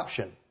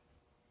 Adoption.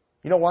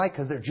 You know why?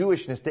 Because their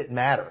Jewishness didn't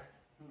matter.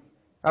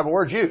 But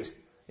we're Jews.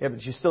 Yeah,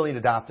 but you still need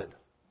adopted.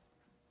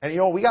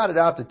 And we got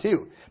adopted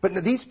too. But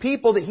these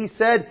people that He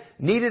said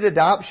needed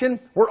adoption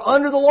were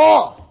under the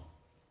law.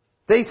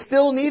 They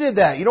still needed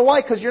that. You know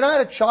why? Because you're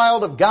not a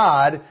child of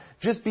God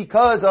just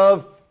because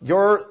of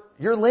your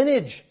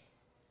lineage.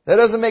 That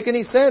doesn't make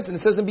any sense. And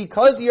it says, "And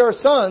because ye are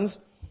sons,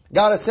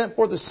 God hath sent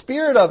forth the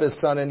Spirit of His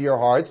Son into your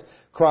hearts,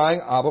 crying,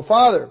 Abba,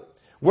 Father.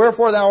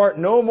 Wherefore thou art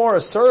no more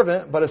a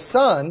servant, but a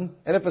son,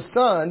 and if a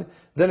son,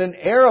 then an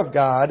heir of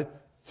God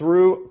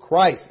through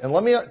Christ." And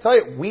let me tell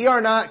you, we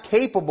are not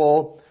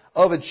capable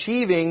of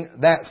achieving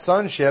that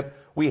sonship.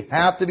 We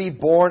have to be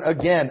born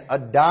again.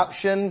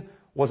 Adoption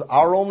was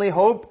our only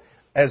hope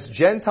as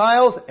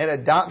Gentiles, and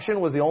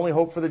adoption was the only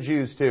hope for the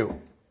Jews too.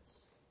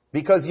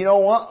 Because you know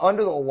what?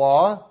 Under the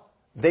law,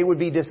 they would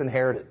be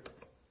disinherited.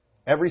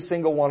 Every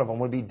single one of them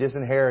would be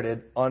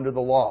disinherited under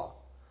the law.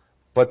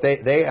 But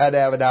they had to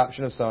have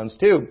adoption of sons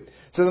too.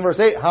 It says in verse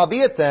 8,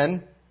 "Howbeit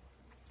then,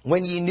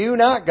 when ye knew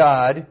not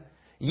God,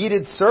 ye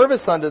did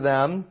service unto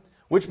them,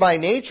 which by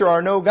nature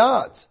are no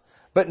gods.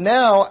 But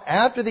now,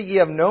 after that ye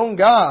have known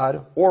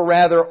God, or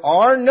rather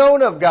are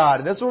known of God,"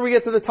 and this is where we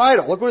get to the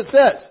title. Look what it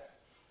says.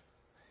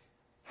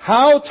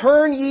 "How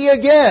turn ye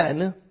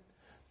again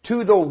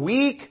to the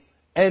weak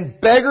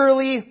and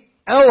beggarly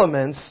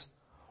elements,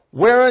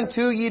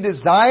 whereunto ye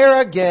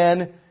desire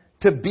again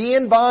to be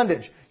in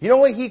bondage." You know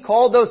what He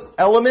called those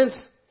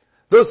elements?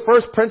 Those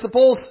first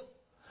principles?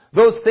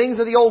 Those things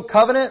of the old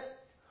covenant?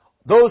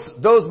 Those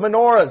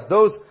menorahs?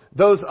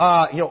 Those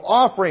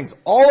offerings?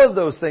 All of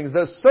those things.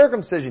 Those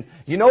circumcision.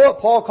 You know what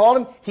Paul called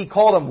them? He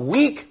called them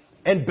weak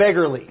and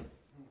beggarly.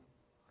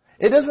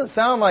 It doesn't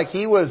sound like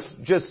he was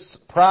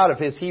just proud of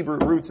his Hebrew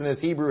roots and his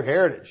Hebrew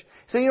heritage.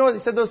 So you know what he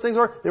said those things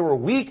were? They were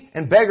weak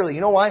and beggarly.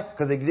 You know why?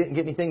 Because they didn't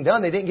get anything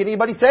done. They didn't get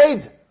anybody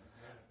saved.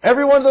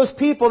 Every one of those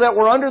people that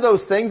were under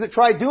those things, that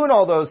tried doing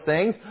all those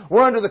things,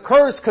 were under the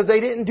curse because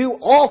they didn't do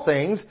all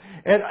things.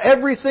 And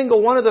every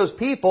single one of those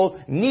people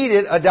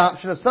needed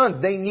adoption of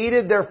sons. They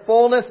needed their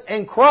fullness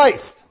in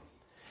Christ.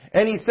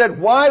 And he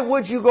said, why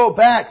would you go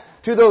back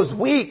to those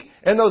weak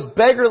and those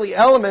beggarly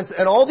elements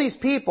and all these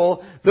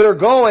people that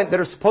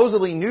are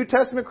supposedly New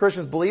Testament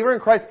Christians, believer in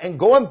Christ, and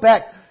going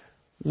back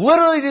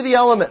literally to the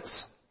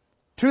elements,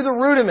 to the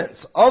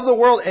rudiments of the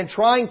world, and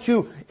trying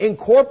to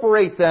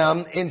incorporate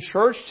them in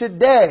church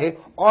today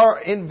are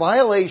in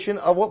violation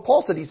of what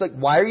Paul said. He's like,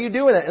 why are you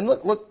doing that? And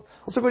let's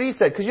look what he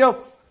said. Because,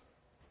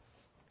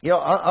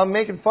 I'm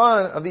making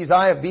fun of these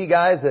IFB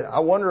guys that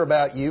I wonder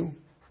about you.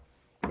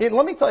 And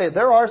let me tell you,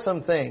 there are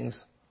some things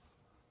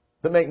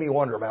that make me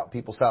wonder about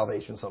people's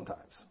salvation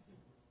sometimes.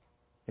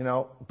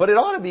 But it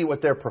ought to be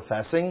what they're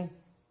professing.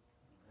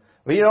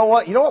 But you know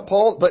what?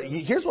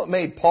 Here's what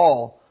made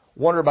Paul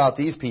wonder about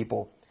these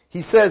people.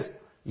 He says,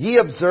 ye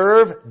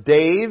observe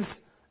days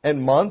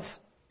and months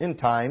and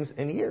times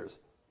and years.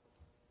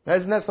 Now,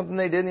 isn't that something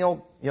they did in the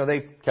old, they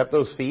kept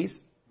those feasts?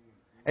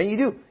 And you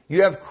do.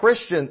 You have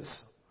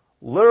Christians,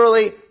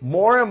 literally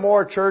more and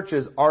more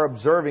churches are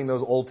observing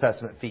those Old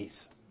Testament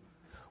feasts.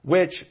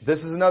 Which, this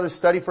is another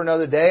study for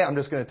another day. I'm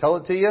just going to tell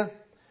it to you.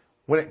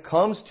 When it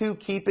comes to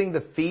keeping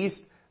the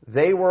feast,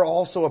 they were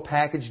also a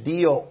package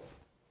deal.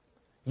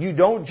 You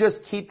don't just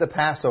keep the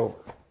Passover.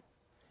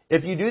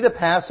 If you do the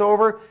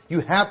Passover, you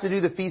have to do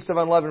the Feast of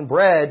Unleavened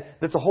Bread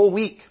that's a whole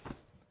week.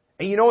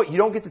 And you know what? You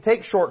don't get to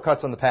take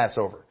shortcuts on the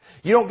Passover.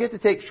 You don't get to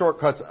take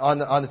shortcuts on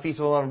the Feast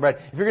of Unleavened Bread.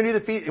 If you're going to do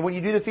the feast, when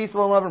you do the Feast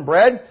of Unleavened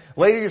Bread,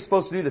 later you're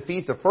supposed to do the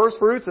Feast of First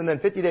Fruits, and then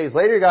 50 days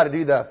later you got to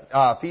do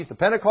the Feast of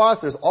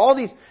Pentecost. There's all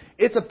these.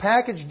 It's a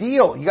package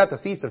deal. You got the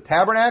Feast of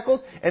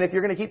Tabernacles, and if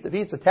you're going to keep the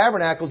Feast of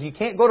Tabernacles, you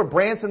can't go to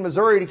Branson,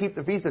 Missouri to keep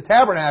the Feast of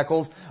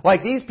Tabernacles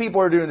like these people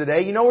are doing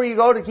today. You know where you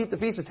go to keep the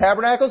Feast of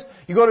Tabernacles?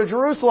 You go to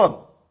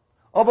Jerusalem.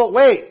 Oh, but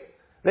wait.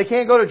 They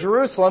can't go to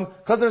Jerusalem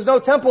because there's no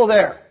temple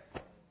there.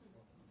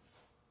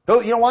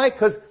 You know why?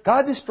 Because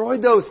God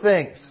destroyed those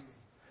things.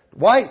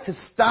 Why? To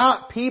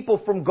stop people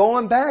from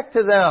going back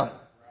to them.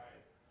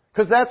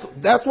 Because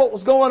that's what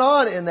was going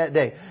on in that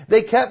day.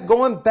 They kept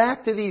going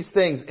back to these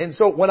things. And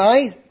so when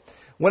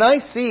I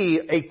see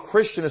a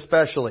Christian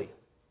especially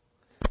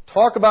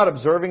talk about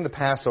observing the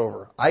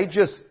Passover, I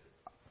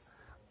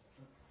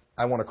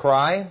want to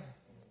cry.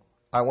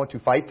 I want to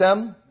fight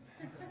them.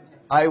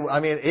 I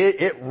mean,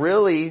 it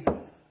really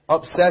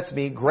upsets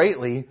me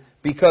greatly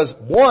because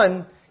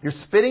one, you're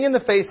spitting in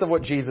the face of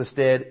what Jesus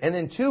did, and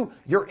then two,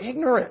 you're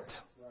ignorant.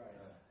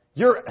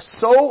 You're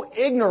so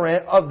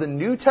ignorant of the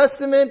New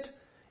Testament,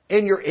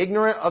 and you're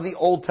ignorant of the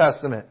Old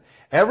Testament.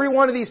 Every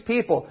one of these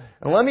people,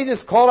 and let me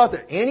just call it out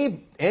there,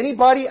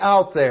 anybody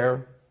out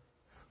there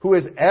who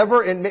has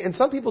ever, and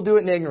some people do it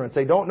in ignorance,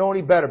 they don't know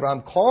any better, but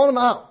I'm calling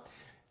them out.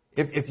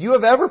 If you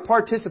have ever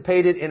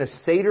participated in a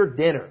Seder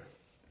dinner,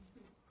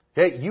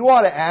 okay, you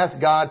ought to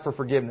ask God for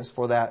forgiveness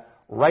for that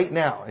right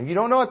now. If you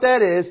don't know what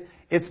that is,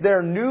 it's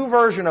their new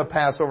version of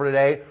Passover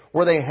today,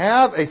 where they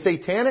have a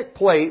satanic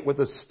plate with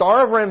a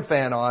Star of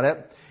Remphan on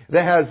it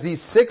that has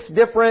these 6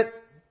 different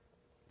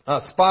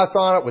spots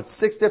on it with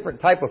 6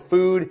 different type of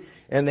food,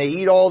 and they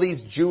eat all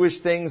these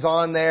Jewish things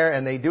on there,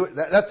 and they do it.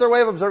 That's their way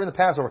of observing the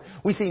Passover.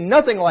 We see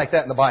nothing like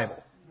that in the Bible.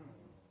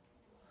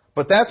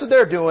 But that's what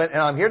they're doing,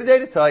 and I'm here today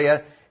to tell you,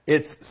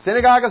 it's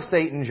synagogue of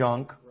Satan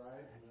junk,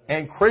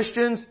 and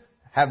Christians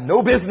have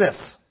no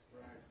business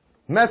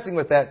messing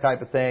with that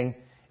type of thing.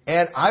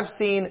 And I've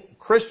seen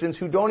Christians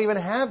who don't even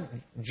have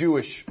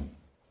Jewish,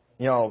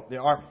 they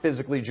aren't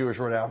physically Jewish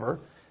or whatever,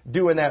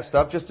 doing that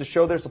stuff just to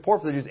show their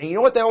support for the Jews. And you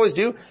know what they always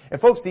do? And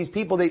folks, these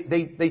people,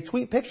 they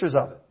tweet pictures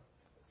of it.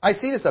 I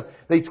see this stuff.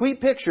 They tweet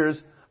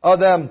pictures of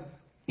them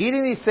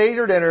eating these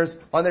Seder dinners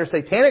on their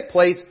satanic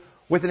plates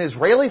with an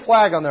Israeli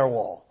flag on their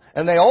wall.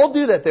 And they all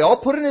do that. They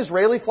all put an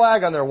Israeli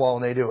flag on their wall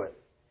and they do it.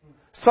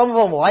 Some of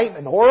them light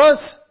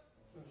menorahs.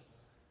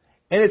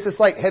 And it's just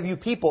like, have you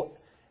people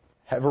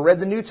ever read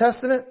the New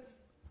Testament?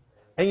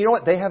 And you know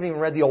what? They haven't even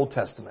read the Old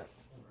Testament.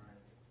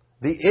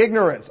 The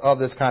ignorance of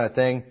this kind of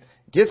thing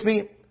gets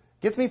me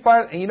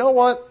fired. And you know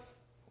what?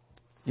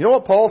 You know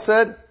what Paul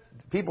said?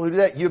 People who do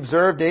that, you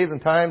observe days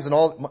and times and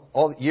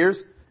all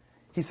years.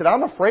 He said,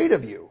 I'm afraid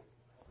of you,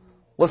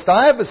 lest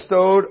I have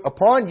bestowed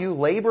upon you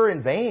labor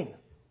in vain.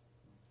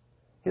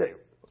 He's like,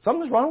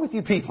 something's wrong with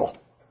you people.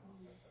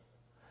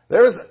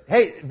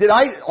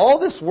 All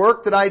this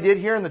work that I did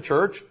here in the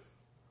church,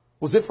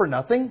 was it for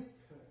nothing?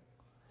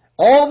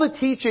 All the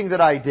teaching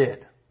that I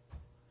did.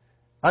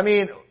 I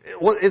mean,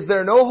 is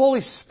there no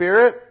Holy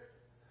Spirit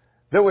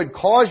that would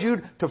cause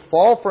you to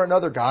fall for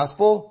another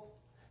gospel?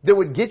 That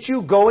would get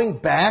you going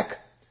back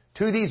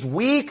to these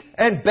weak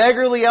and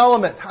beggarly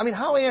elements? I mean,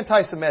 how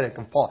anti-Semitic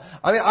am Paul?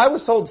 I mean, I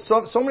was told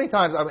so many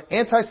times I'm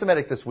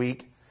anti-Semitic this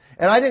week.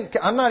 And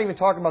I'm not even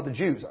talking about the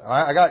Jews.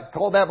 I got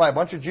called that by a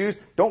bunch of Jews.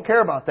 Don't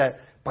care about that.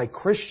 By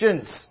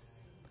Christians.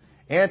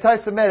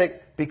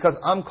 Anti-Semitic because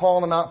I'm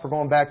calling them out for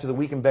going back to the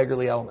weak and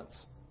beggarly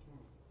elements.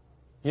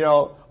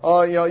 You're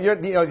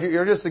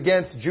just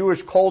against Jewish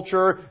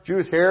culture,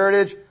 Jewish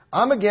heritage.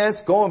 I'm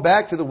against going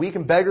back to the weak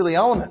and beggarly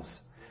elements.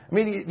 I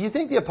mean, do you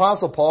think the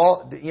Apostle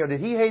Paul, did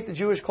he hate the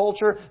Jewish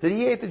culture? Did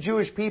he hate the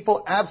Jewish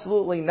people?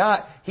 Absolutely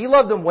not. He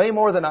loved them way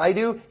more than I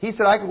do. He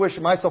said, I could wish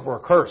myself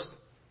were accursed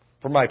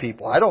for my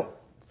people. I don't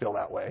feel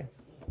that way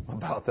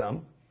about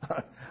them.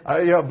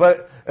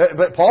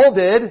 But Paul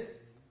did.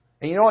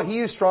 And you know what? He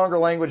used stronger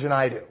language than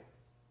I do.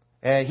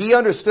 And he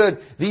understood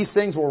these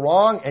things were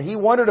wrong, and he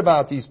wondered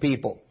about these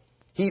people.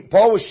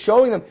 Paul was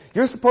showing them,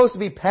 you're supposed to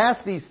be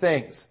past these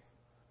things.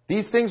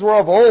 These things were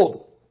of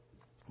old.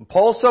 And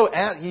Paul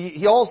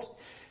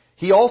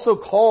he also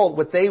called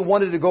what they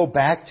wanted to go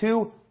back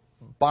to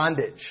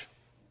bondage.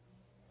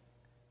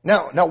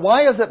 Now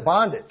why is it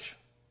bondage?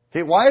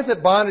 Okay, why is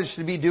it bondage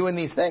to be doing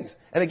these things?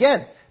 And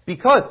again,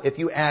 because if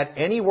you add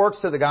any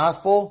works to the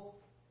gospel,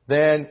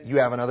 then you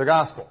have another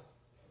gospel.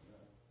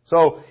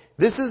 So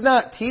this is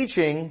not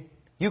teaching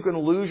you can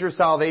lose your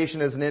salvation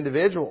as an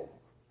individual.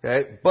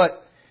 Okay,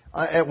 but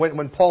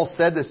when Paul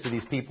said this to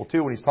these people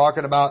too, when he's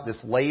talking about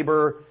this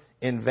labor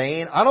in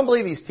vain, I don't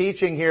believe he's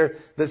teaching here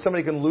that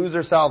somebody can lose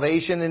their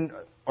salvation,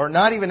 or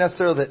not even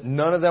necessarily that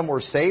none of them were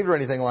saved or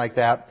anything like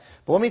that.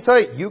 But let me tell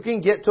you, you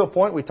can get to a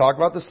point we talked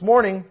about this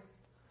morning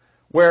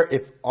where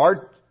if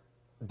our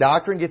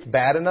doctrine gets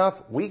bad enough,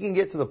 we can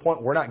get to the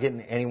point we're not getting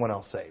anyone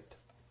else saved.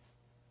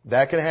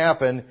 That can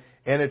happen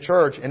in a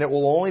church, and it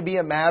will only be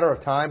a matter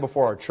of time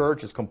before our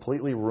church is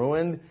completely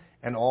ruined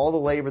and all the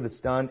labor that's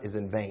done is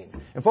in vain.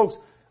 And folks,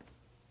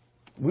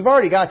 we've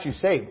already got you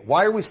saved.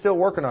 Why are we still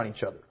working on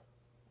each other?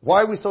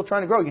 Why are we still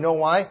trying to grow? You know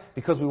why?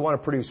 Because we want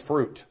to produce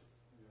fruit.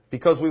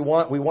 Because we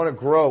want to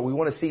grow. We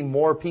want to see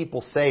more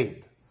people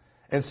saved.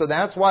 And so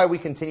that's why we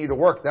continue to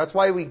work. That's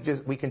why we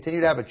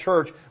continue to have a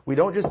church. We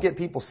don't just get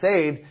people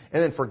saved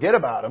and then forget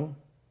about them.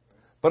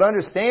 But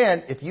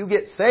understand, if you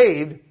get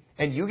saved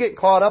and you get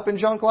caught up in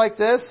junk like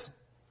this,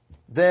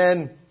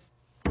 then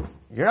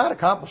you're not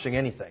accomplishing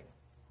anything.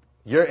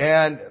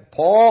 And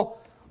Paul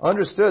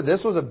understood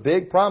this was a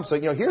big problem. So,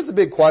 here's the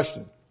big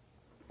question.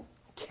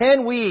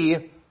 Can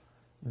we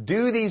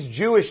do these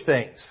Jewish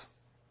things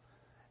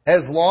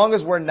as long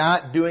as we're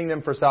not doing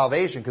them for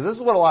salvation? Because this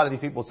is what a lot of these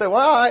people say. Well,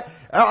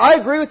 I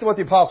agree with what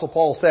the Apostle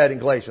Paul said in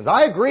Galatians.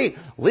 I agree.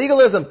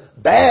 Legalism,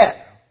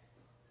 bad.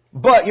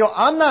 But,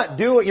 I'm not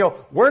doing,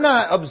 we're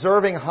not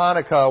observing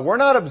Hanukkah. We're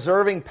not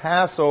observing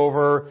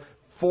Passover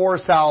for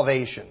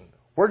salvation.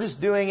 We're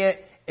just doing it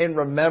in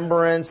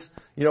remembrance.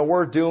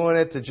 We're doing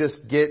it to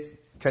just get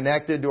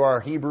connected to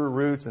our Hebrew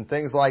roots and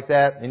things like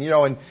that. And,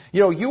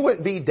 you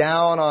wouldn't be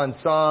down on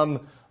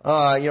some,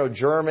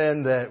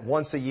 German that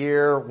once a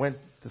year went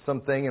to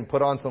something and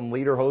put on some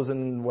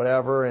lederhosen,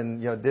 whatever,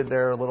 and, did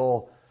their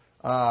little,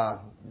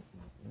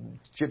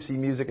 gypsy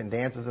music and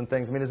dances and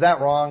things. I mean, is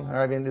that wrong?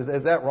 I mean,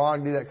 is that wrong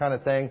to do that kind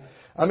of thing?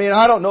 I mean,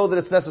 I don't know that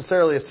it's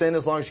necessarily a sin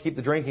as long as you keep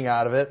the drinking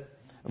out of it.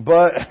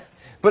 But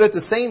at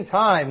the same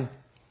time,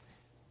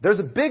 there's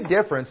a big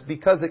difference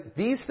because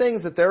these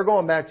things that they're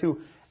going back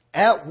to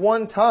at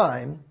one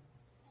time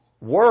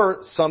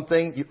were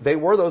they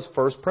were those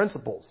first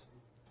principles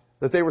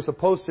that they were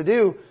supposed to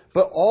do.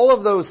 But all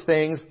of those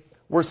things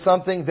were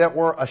something that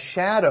were a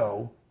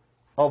shadow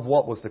of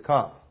what was to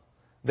come.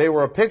 They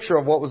were a picture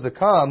of what was to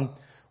come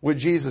with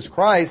Jesus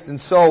Christ. And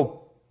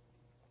so,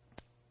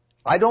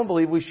 I don't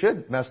believe we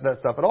should mess with that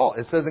stuff at all.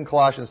 It says in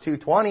Colossians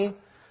 2:20, it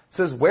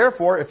says,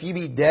 "Wherefore, if ye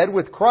be dead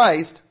with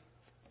Christ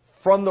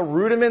from the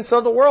rudiments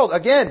of the world."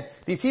 Again,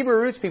 these Hebrew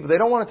roots people, they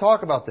don't want to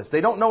talk about this.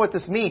 They don't know what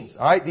this means.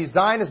 All right, these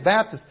Zionist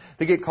Baptists,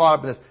 they get caught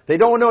up in this. They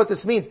don't know what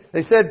this means.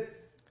 They said,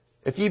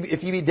 if ye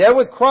be dead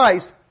with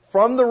Christ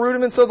from the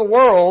rudiments of the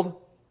world,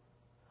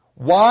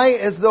 why,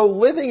 as though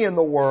living in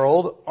the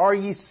world, are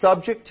ye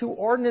subject to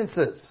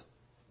ordinances?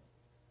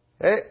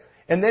 Okay?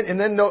 And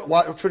then note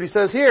what he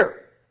says here.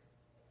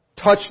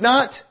 Touch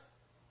not,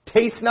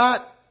 taste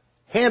not,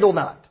 handle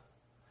not.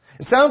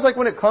 It sounds like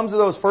when it comes to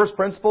those first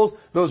principles,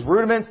 those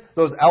rudiments,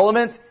 those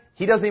elements,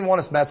 he doesn't even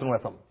want us messing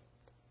with them.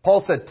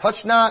 Paul said,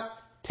 touch not,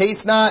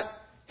 taste not,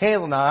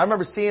 handle not. I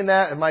remember seeing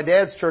that at my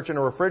dad's church in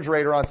a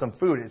refrigerator on some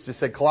food. It just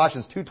said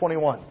Colossians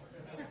 2:21.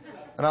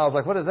 And I was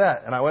like, what is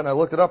that? And I went and I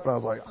looked it up and I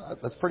was like, oh,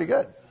 that's pretty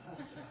good.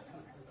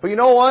 But you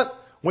know what?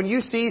 When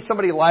you see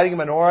somebody lighting a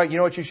menorah, you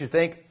know what you should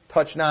think?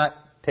 Touch not,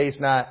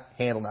 taste not,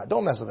 handle not.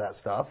 Don't mess with that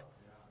stuff.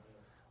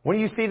 When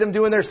you see them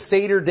doing their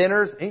Seder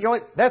dinners, and you know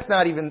what? That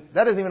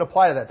doesn't even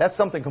apply to that. That's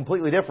something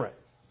completely different.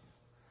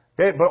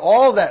 Okay? But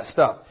all of that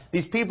stuff,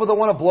 these people that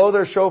want to blow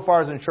their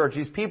shofars in church,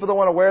 these people that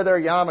want to wear their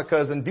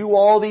yarmulkes and do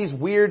all these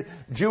weird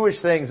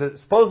Jewish things that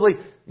supposedly,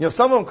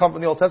 some of them come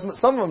from the Old Testament,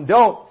 some of them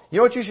don't. You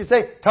know what you should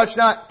say? Touch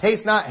not,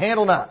 taste not,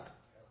 handle not.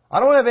 I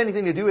don't have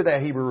anything to do with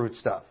that Hebrew root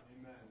stuff.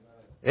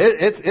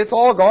 It's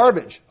all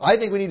garbage. I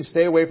think we need to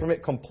stay away from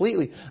it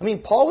completely. I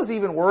mean, Paul was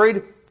even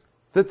worried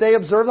that they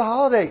observe the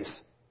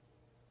holidays.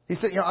 He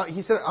said,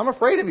 I'm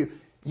afraid of you.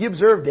 You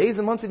observe days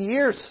and months and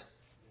years.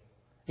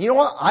 You know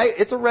what?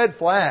 It's a red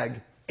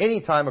flag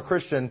anytime a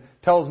Christian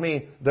tells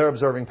me they're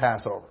observing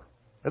Passover.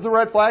 It's a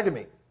red flag to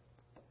me.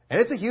 And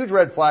it's a huge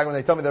red flag when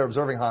they tell me they're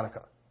observing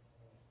Hanukkah.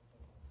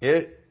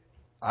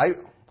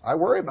 I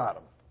worry about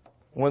them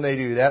when they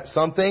do that.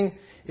 Something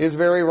is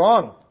very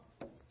wrong.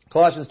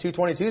 Colossians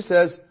 2:22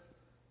 says,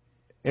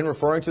 in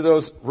referring to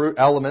those root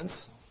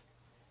elements,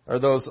 or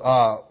those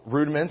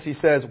rudiments, he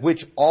says,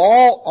 which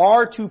all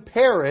are to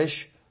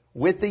perish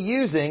with the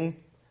using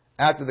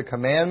after the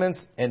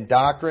commandments and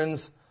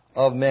doctrines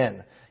of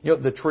men.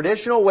 The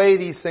traditional way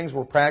these things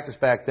were practiced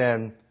back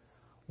then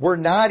were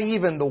not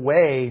even the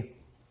way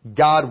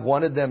God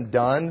wanted them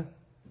done.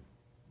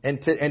 And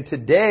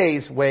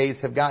today's ways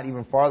have gotten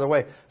even farther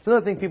away. It's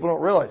another thing people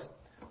don't realize.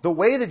 The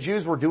way the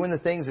Jews were doing the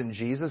things in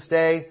Jesus'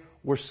 day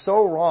were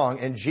so wrong,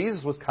 and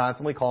Jesus was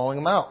constantly calling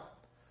them out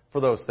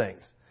for those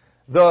things.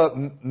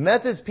 The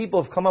methods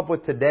people have come up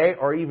with today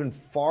are even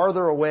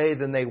farther away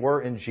than they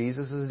were in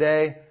Jesus'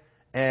 day.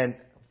 And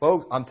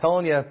folks, I'm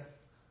telling you,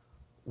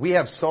 we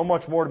have so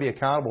much more to be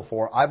accountable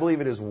for. I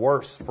believe it is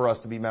worse for us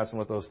to be messing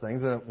with those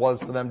things than it was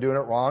for them doing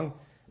it wrong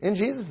in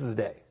Jesus'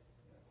 day.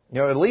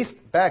 At least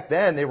back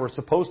then, they were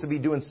supposed to be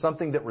doing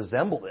something that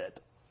resembled it.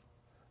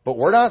 But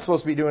we're not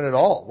supposed to be doing it at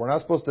all. We're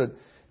not supposed to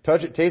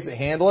touch it, taste it,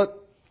 handle it.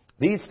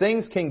 These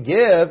things can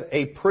give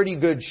a pretty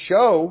good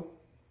show,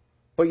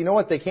 but you know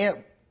what? They can't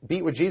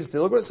beat what Jesus did.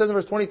 Look what it says in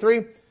verse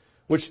 23.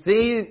 Which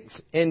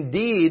things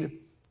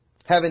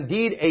have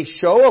indeed a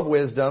show of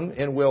wisdom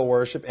in will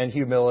worship and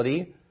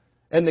humility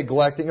and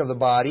neglecting of the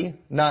body,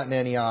 not in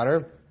any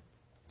honor.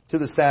 to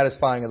the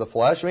satisfying of the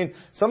flesh. I mean,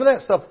 some of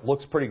that stuff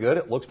looks pretty good.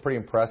 It looks pretty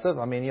impressive.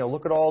 I mean,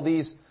 look at all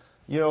these,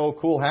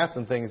 cool hats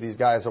and things these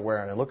guys are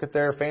wearing. And look at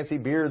their fancy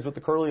beards with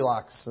the curly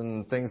locks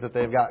and things that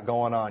they've got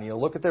going on.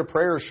 Look at their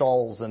prayer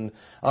shawls and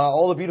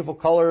all the beautiful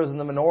colors and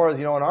the menorahs.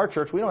 In our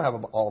church, we don't have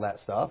all that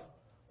stuff.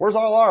 Where's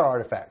all our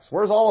artifacts?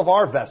 Where's all of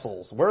our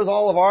vessels? Where's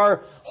all of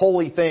our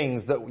holy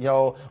things that,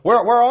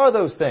 where are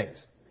those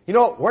things?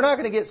 We're not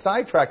going to get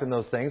sidetracked in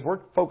those things. We're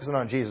focusing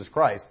on Jesus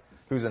Christ,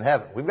 who's in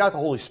heaven. We've got the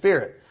Holy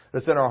Spirit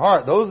that's in our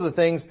heart. Those are the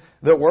things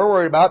that we're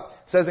worried about.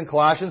 It says in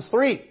Colossians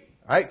 3,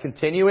 all right,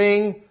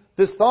 continuing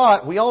this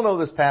thought, we all know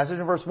this passage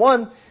in verse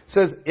 1. It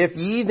says, if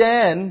ye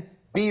then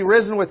be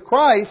risen with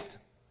Christ,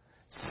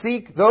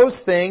 seek those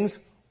things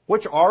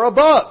which are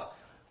above.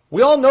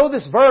 We all know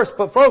this verse,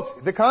 but folks,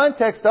 the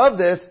context of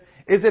this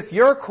is if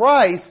you're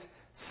Christ,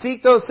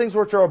 seek those things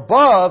which are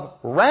above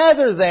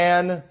rather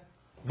than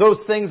those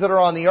things that are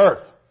on the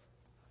earth.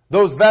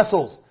 Those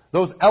vessels,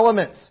 those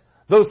elements,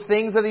 those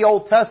things of the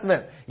Old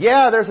Testament.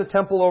 Yeah, there's a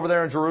temple over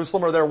there in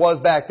Jerusalem, or there was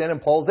back then in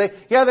Paul's day.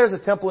 Yeah, there's a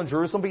temple in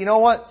Jerusalem, but you know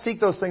what? Seek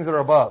those things that are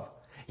above.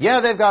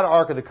 Yeah, they've got an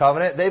Ark of the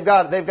Covenant. They've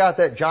got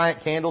that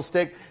giant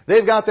candlestick.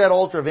 They've got that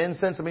altar of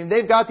incense. I mean,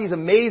 they've got these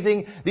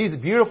amazing, these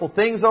beautiful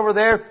things over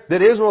there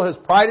that Israel has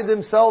prided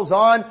themselves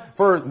on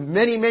for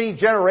many, many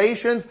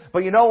generations.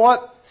 But you know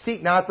what?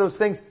 Seek not those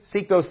things.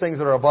 Seek those things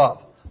that are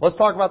above. Let's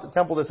talk about the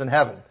temple that's in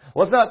heaven.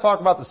 Let's not talk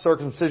about the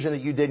circumcision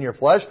that you did in your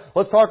flesh.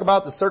 Let's talk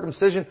about the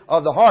circumcision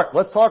of the heart.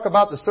 Let's talk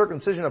about the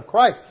circumcision of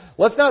Christ.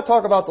 Let's not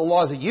talk about the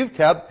laws that you've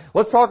kept.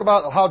 Let's talk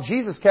about how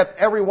Jesus kept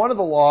every one of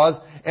the laws,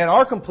 and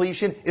our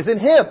completion is in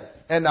Him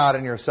and not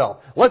in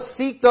yourself. Let's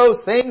seek those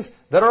things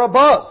that are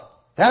above.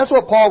 That's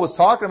what Paul was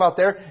talking about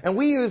there. And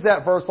we use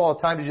that verse all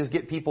the time to just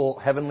get people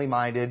heavenly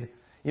minded.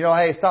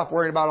 Hey, stop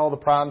worrying about all the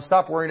problems.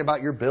 Stop worrying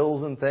about your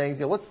bills and things.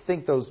 Let's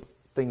think those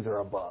things are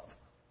above.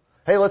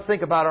 Hey, let's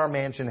think about our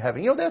mansion in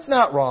heaven. That's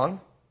not wrong.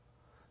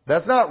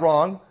 That's not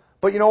wrong.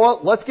 But you know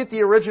what? Let's get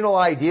the original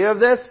idea of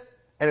this,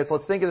 and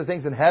let's think of the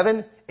things in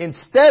heaven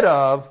instead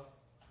of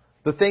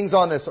the things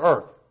on this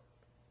earth.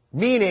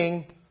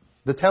 Meaning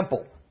the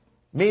temple.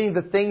 Meaning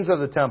the things of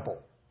the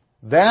temple.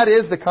 That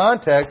is the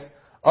context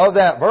of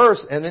that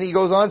verse. And then he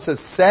goes on and says,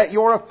 set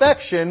your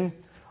affection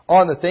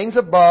on the things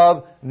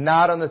above,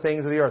 not on the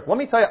things of the earth. Let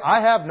me tell you,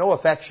 I have no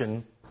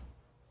affection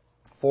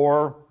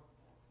for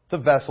the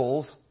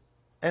vessels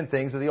and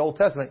things of the Old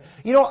Testament.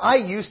 I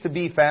used to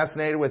be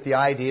fascinated with the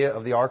idea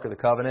of the Ark of the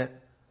Covenant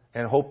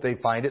and hope they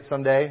find it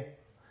someday.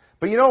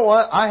 But you know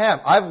what?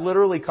 I've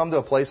literally come to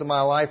a place in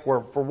my life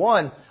where, for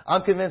one,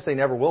 I'm convinced they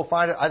never will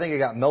find it. I think it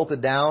got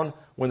melted down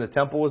when the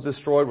temple was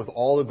destroyed with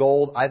all the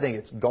gold. I think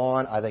it's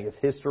gone. I think it's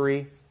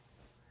history.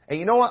 And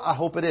you know what? I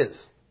hope it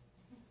is.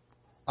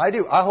 I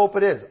do. I hope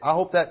it is. I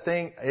hope that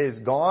thing is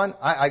gone.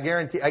 I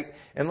guarantee.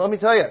 And let me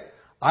tell you,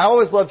 I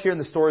always loved hearing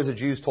the stories the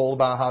Jews told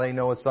about how they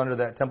know it's under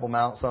that Temple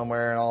Mount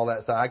somewhere and all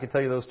that stuff. I could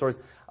tell you those stories.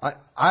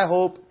 I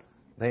hope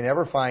they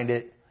never find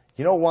it.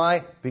 You know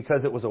why?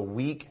 Because it was a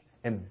weak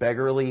and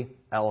beggarly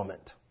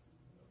element.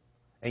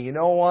 And you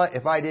know what?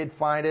 If I did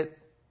find it,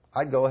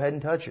 I'd go ahead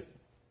and touch it.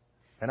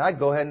 And I'd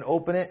go ahead and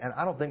open it, and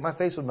I don't think my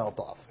face would melt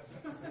off.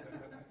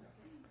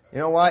 You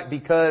know why?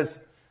 Because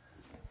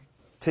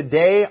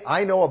today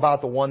I know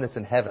about the one that's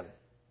in heaven.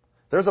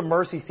 There's a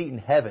mercy seat in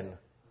heaven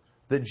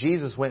that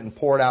Jesus went and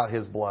poured out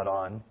His blood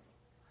on.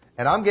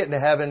 And I'm getting to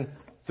heaven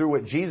through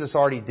what Jesus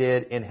already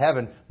did in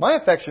heaven. My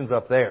affection's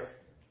up there.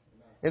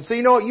 And so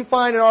you know what? You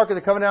find an Ark of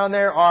the Covenant down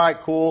there, all right,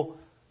 cool.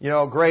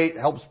 Great,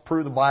 helps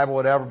prove the Bible,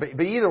 whatever.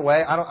 But either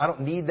way, I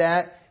don't need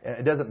that.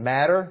 It doesn't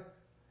matter.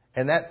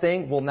 And that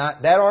thing will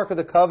not, that Ark of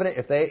the Covenant,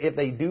 if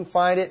they do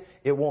find it,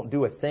 it won't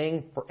do a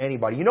thing for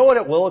anybody. You know what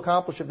it will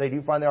accomplish if they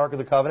do find the Ark of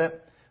the Covenant?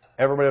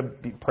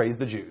 Everybody praise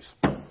the Jews.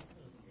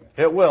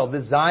 It will.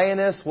 The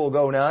Zionists will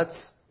go nuts.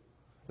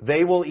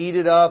 They will eat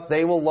it up.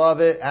 They will love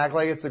it, act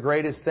like it's the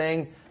greatest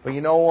thing. But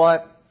you know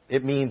what?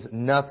 It means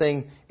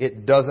nothing.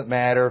 It doesn't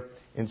matter.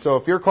 And so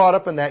if you're caught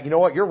up in that, you know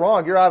what? You're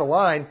wrong. You're out of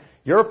line.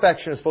 Your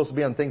affection is supposed to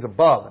be on things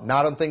above,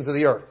 not on things of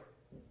the earth.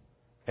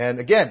 And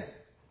again,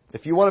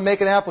 if you want to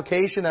make an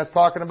application that's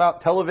talking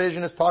about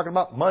television, it's talking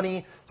about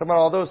money, talking about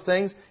all those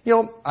things,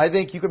 I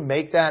think you can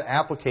make that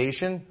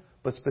application.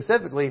 But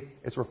specifically,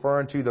 it's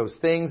referring to those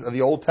things of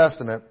the Old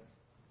Testament.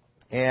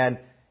 And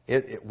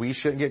we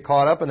shouldn't get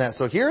caught up in that.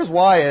 So here's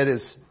why it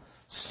is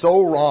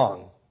so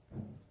wrong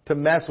to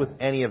mess with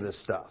any of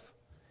this stuff.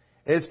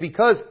 It's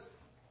because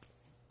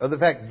of the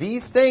fact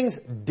these things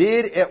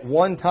did at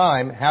one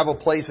time have a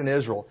place in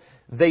Israel.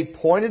 They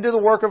pointed to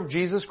the work of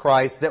Jesus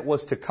Christ that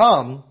was to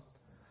come,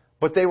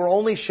 but they were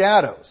only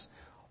shadows.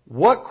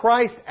 What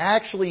Christ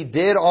actually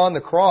did on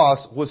the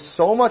cross was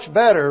so much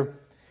better,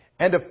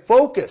 and to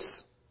focus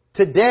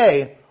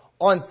today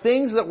on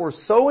things that were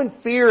so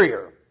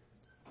inferior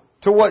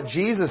to what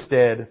Jesus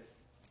did,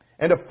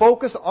 and to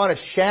focus on a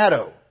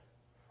shadow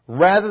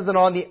rather than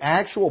on the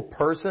actual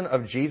person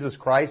of Jesus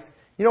Christ,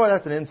 you know what?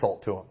 That's an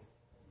insult to Him.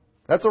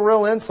 That's a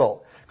real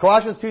insult.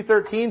 Colossians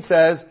 2:13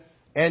 says,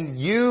 and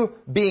you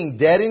being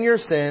dead in your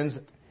sins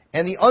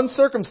and the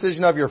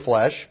uncircumcision of your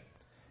flesh,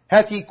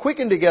 hath he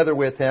quickened together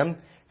with him,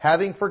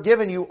 having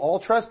forgiven you all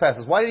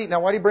trespasses. Why did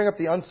he bring up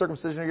the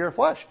uncircumcision of your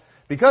flesh?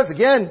 Because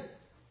again,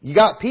 you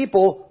got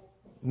people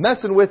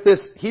messing with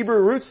this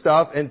Hebrew root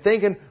stuff and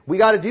thinking, we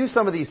got to do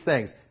some of these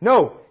things.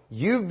 No,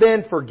 you've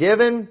been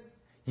forgiven,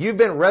 you've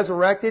been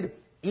resurrected,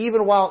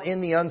 even while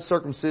in the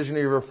uncircumcision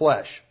of your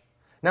flesh.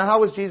 Now, how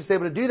was Jesus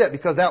able to do that?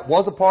 Because that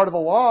was a part of the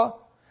law.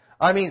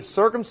 I mean,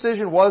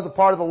 circumcision was a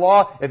part of the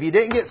law. If you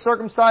didn't get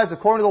circumcised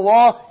according to the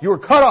law, you were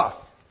cut off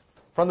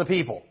from the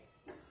people.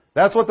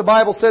 That's what the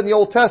Bible said in the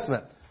Old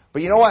Testament.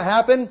 But you know what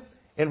happened?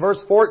 In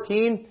verse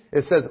 14,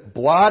 it says,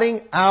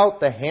 blotting out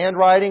the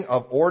handwriting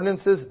of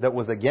ordinances that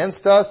was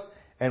against us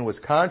and was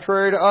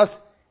contrary to us,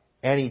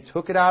 and He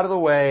took it out of the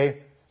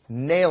way,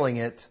 nailing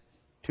it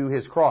to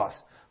His cross.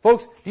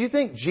 Folks, do you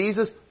think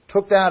Jesus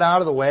took that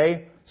out of the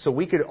way so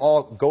we could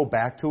all go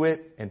back to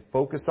it and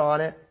focus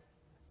on it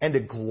and to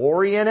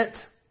glory in it?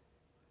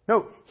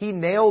 No, He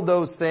nailed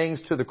those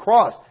things to the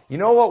cross. You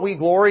know what we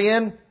glory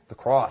in? The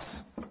cross.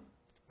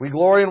 We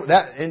glory in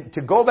that, and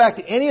to go back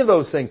to any of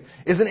those things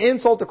is an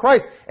insult to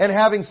Christ. And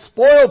having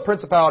spoiled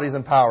principalities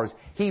and powers,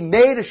 He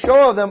made a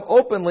show of them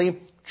openly,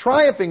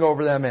 triumphing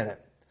over them in it.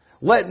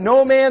 Let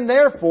no man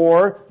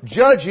therefore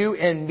judge you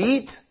in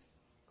meat.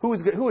 Who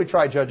would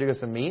try judging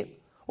us in meat?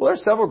 Well,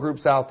 there's several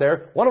groups out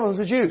there. One of them is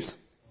the Jews.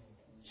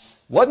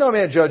 Let no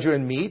man judge you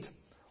in meat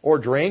or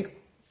drink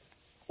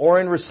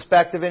or in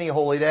respect of any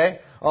holy day.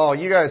 Oh,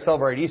 you guys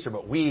celebrate Easter,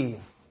 but we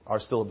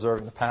are still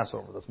observing the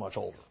Passover that's much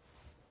older.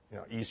 You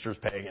know, Easter's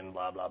pagan,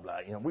 blah, blah, blah.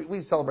 You know,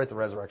 we celebrate the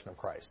resurrection of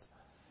Christ.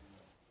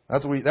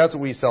 That's what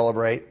we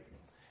celebrate.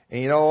 And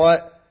you know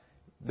what?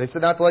 They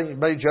said not to let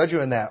anybody judge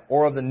you in that.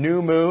 Or of the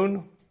new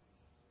moon.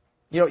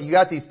 You know, you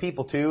got these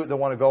people, too, that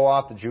want to go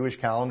off the Jewish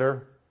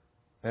calendar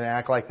and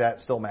act like that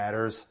still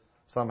matters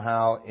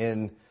somehow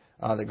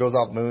that goes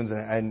off moons,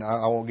 and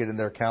I won't get in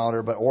their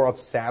calendar, or of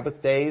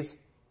Sabbath days.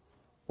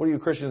 What are you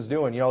Christians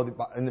doing? You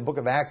know, in the book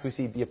of Acts, we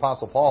see the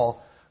Apostle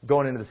Paul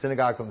going into the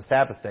synagogues on the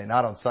Sabbath day,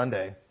 not on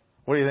Sunday.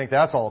 What do you think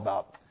that's all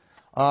about?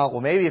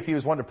 Well, maybe if he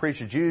was wanting to preach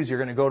to Jews, you're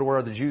going to go to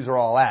where the Jews are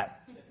all at.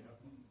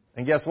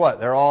 And guess what?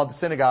 They're all at the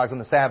synagogues on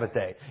the Sabbath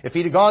day. If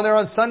he'd have gone there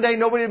on Sunday,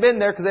 nobody would have been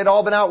there because they'd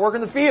all been out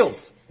working the fields.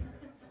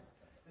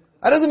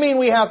 That doesn't mean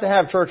we have to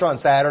have church on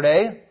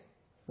Saturday.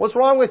 What's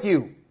wrong with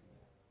you?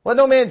 Let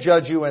no man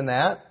judge you in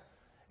that.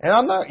 And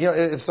I'm not,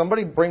 if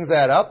somebody brings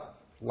that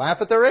up, laugh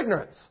at their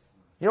ignorance.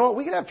 You know what?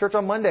 We can have church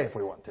on Monday if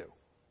we want to.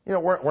 You know,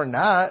 we're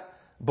not,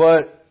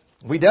 but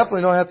we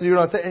definitely don't have to do it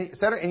on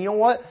Saturday. And you know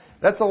what?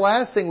 That's the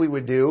last thing we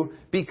would do,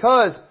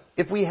 because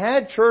if we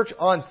had church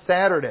on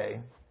Saturday,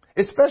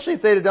 especially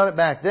if they'd have done it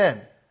back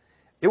then,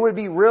 it would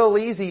be real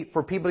easy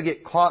for people to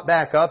get caught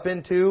back up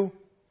into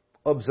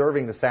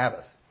observing the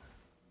Sabbath.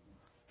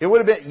 It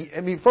would have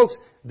been, folks,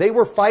 they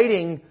were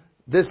fighting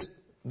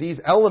these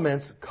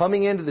elements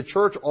coming into the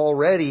church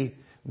already.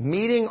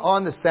 Meeting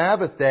on the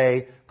Sabbath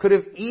day could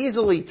have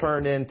easily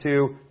turned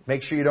into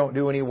make sure you don't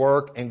do any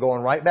work and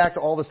going right back to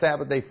all the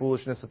Sabbath day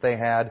foolishness that they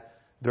had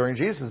during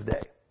Jesus'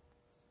 day.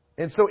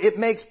 And so it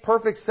makes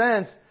perfect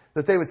sense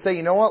that they would say,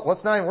 you know what,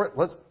 let's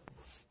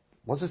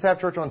just have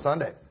church on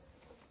Sunday.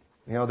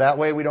 You know, that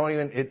way we're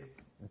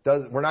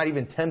not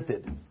even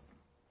tempted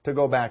to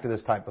go back to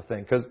this type of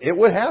thing, because it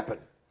would happen.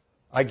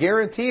 I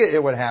guarantee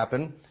it would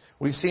happen.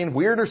 We've seen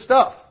weirder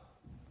stuff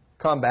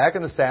come back,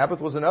 and the Sabbath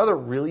was another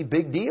really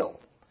big deal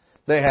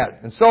they had.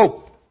 And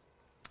so,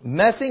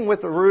 messing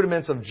with the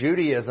rudiments of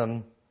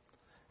Judaism,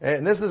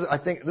 and I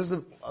think this is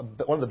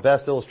one of the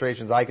best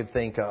illustrations I could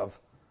think of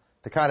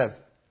to kind of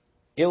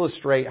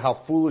illustrate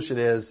how foolish it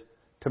is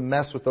to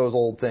mess with those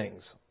old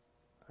things.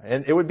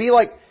 And it would be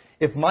like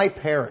if my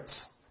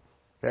parents,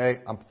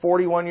 okay, I'm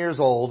 41 years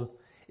old,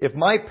 if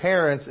my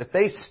parents, if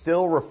they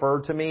still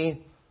referred to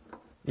me,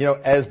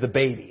 as the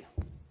baby,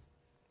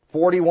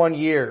 41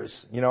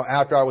 years,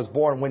 after I was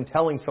born, when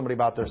telling somebody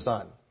about their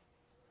son.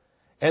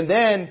 And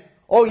then,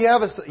 you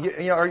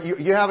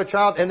have a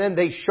child, and then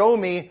they show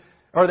me,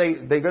 or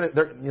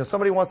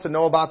somebody wants to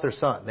know about their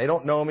son. They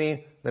don't know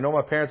me. They know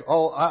my parents.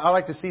 I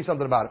like to see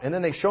something about him. And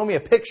then they show me a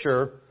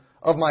picture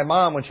of my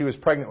mom when she was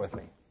pregnant with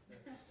me.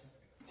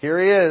 Here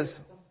he is.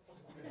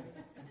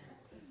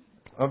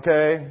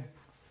 Okay.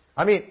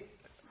 I mean,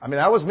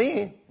 that was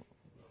me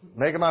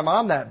making my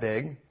mom that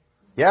big.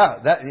 Yeah,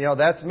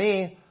 that's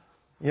me.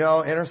 In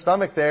her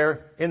stomach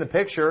there in the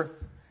picture.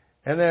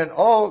 And then,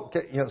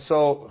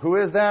 so who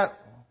is that?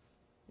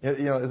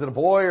 Is it a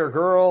boy or a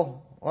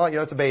girl? Well,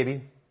 it's a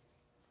baby.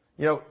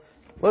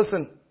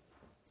 Listen,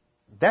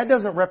 that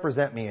doesn't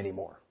represent me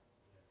anymore.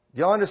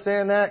 Do y'all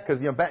understand that?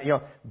 Because,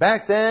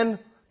 back then,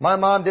 my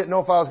mom didn't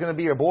know if I was going to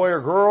be a boy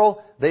or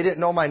girl. They didn't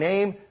know my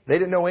name. They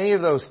didn't know any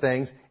of those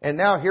things. And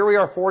now here we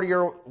are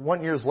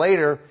 41 years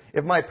later.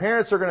 If my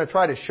parents are going to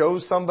try to show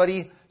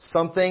somebody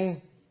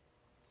something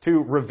to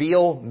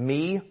reveal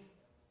me,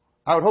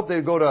 I would hope they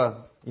would go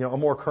to, a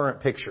more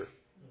current picture.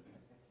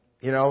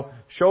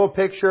 Show a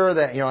picture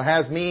that,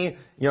 has me,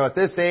 at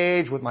this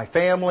age with my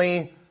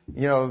family.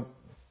 They'll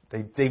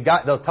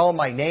tell them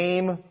my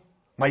name,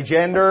 my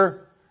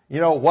gender,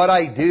 what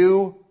I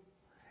do.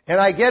 And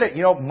I get it.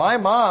 My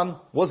mom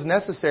was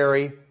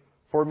necessary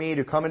for me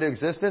to come into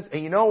existence.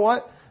 And you know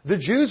what? The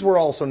Jews were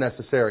also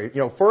necessary.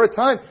 For a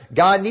time,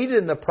 God needed,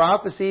 and the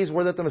prophecies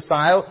were that the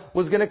Messiah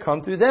was going to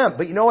come through them.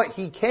 But you know what?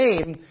 He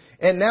came,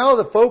 and now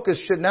the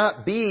focus should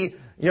not be,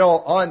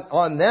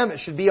 on them. It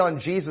should be on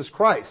Jesus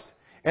Christ.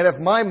 And if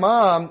my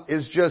mom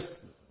is just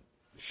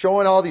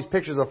showing all these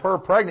pictures of her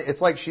pregnant,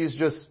 it's like she's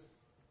just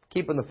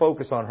keeping the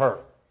focus on her.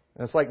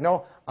 And it's like,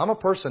 no, I'm a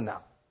person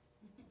now.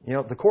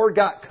 The cord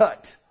got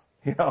cut.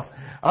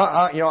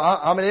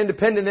 I'm an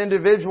independent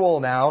individual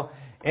now,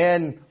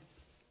 and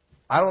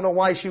I don't know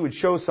why she would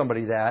show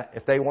somebody that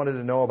if they wanted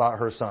to know about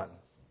her son.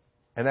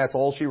 And that's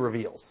all she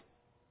reveals.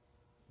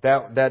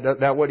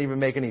 That wouldn't even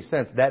make any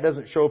sense. That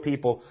doesn't show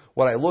people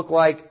what I look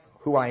like,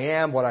 who I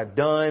am, what I've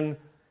done,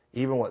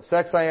 even what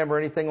sex I am or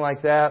anything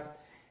like that.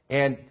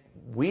 And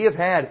we have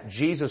had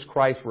Jesus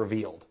Christ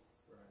revealed.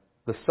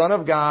 The Son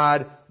of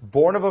God,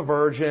 born of a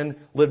virgin,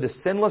 lived a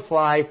sinless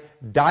life,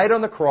 died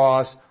on the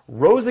cross,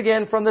 rose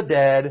again from the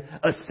dead,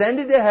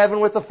 ascended to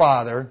heaven with the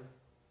Father.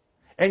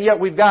 And yet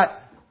we've got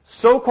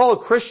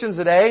so-called Christians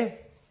today.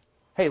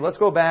 Hey, let's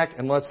go back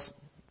and let's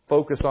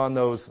focus on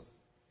those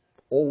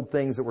old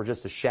things that were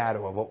just a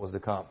shadow of what was to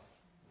come.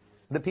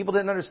 That people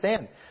didn't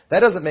understand.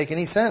 That doesn't make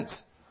any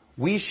sense.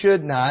 We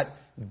should not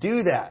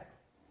do that.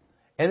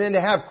 And then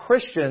to have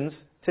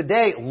Christians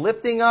today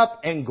lifting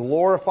up and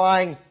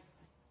glorifying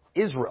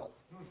Israel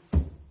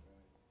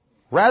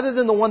rather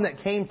than the one that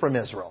came from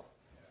Israel.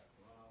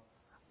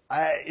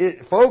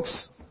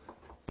 Folks,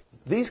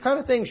 these kind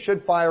of things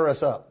should fire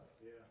us up.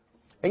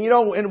 And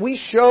and we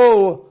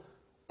show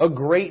a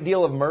great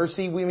deal of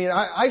mercy.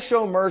 I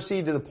show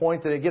mercy to the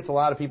point that it gets a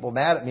lot of people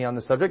mad at me on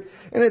this subject.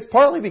 And it's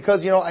partly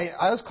because,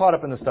 I was caught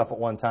up in this stuff at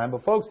one time.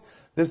 But folks,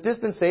 this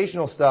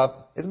dispensational stuff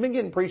has been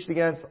getting preached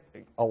against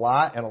a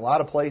lot in a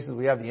lot of places.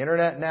 We have the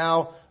internet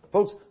now.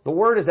 Folks, the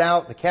word is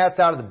out. The cat's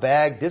out of the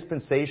bag.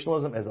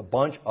 Dispensationalism is a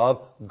bunch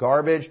of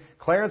garbage.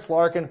 Clarence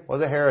Larkin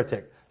was a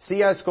heretic.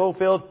 C.I.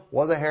 Scofield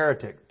was a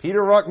heretic.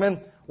 Peter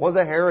Ruckman was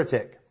a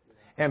heretic.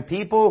 And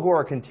people who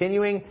are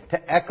continuing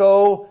to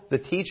echo the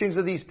teachings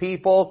of these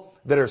people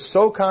that are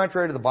so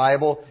contrary to the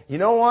Bible, you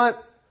know what?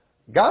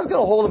 God's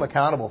going to hold them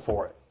accountable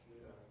for it.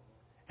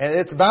 And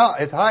it's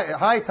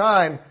high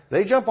time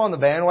they jump on the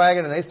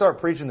bandwagon and they start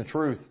preaching the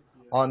truth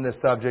on this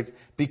subject,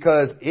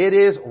 because it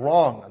is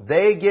wrong.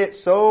 They get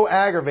so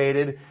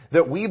aggravated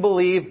that we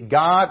believe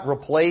God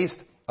replaced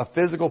a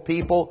physical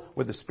people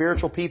with the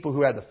spiritual people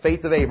who had the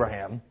faith of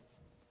Abraham.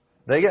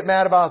 They get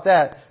mad about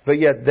that, but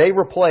yet they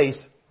replace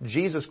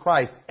Jesus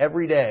Christ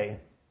every day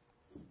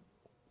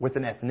with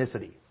an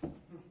ethnicity.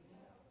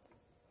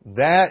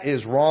 That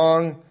is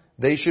wrong.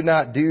 They should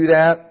not do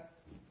that.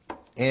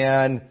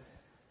 And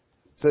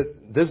so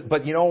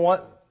but you know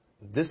what?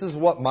 This is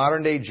what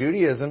modern day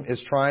Judaism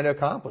is trying to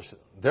accomplish.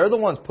 They're the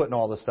ones putting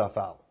all this stuff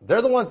out.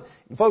 They're the ones,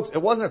 folks,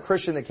 it wasn't a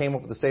Christian that came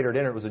up with the Seder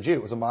dinner. It was a Jew.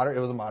 It was a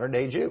modern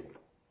day Jew.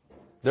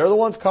 They're the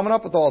ones coming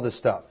up with all this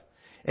stuff.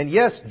 And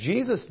yes,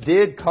 Jesus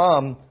did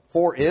come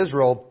for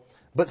Israel,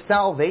 but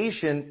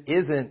salvation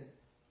isn't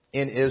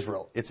in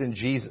Israel. It's in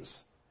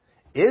Jesus.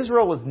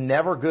 Israel was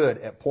never good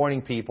at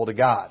pointing people to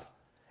God.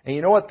 And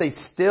you know what? They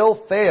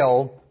still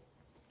fail.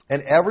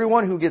 And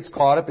everyone who gets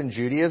caught up in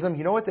Judaism,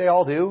 you know what they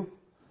all do?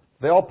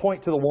 They all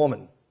point to the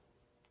woman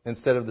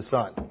instead of the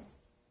son.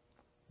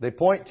 They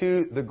point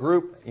to the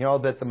group,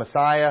 that the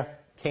Messiah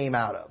came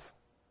out of.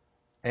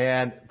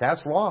 And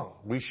that's wrong.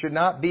 We should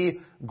not be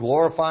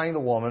glorifying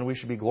the woman. We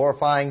should be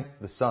glorifying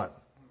the son.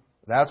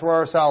 That's where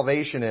our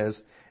salvation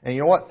is. And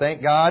you know what?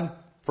 Thank God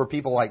for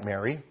people like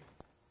Mary.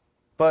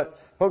 But,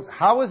 folks,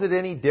 how is it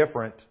any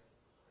different?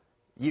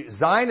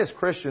 Zionist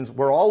Christians,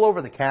 we're all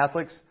over the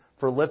Catholics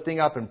for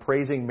lifting up and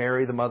praising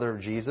Mary, the mother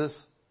of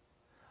Jesus.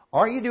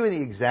 Aren't you doing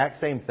the exact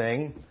same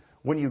thing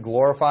when you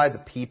glorify the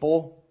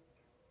people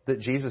that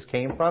Jesus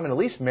came from? And at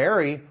least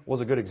Mary was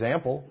a good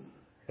example.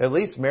 At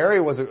least Mary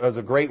was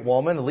a great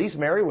woman. At least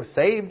Mary was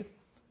saved.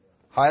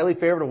 Highly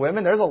favored of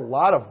women. There's a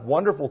lot of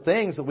wonderful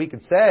things that we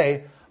could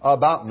say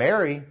about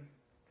Mary.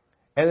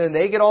 And then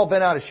they get all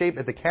bent out of shape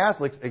at the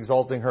Catholics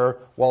exalting her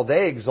while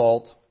they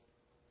exalt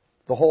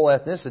the whole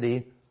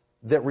ethnicity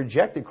that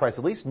rejected Christ.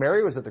 At least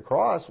Mary was at the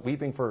cross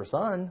weeping for her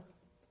son.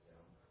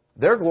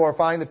 They're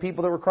glorifying the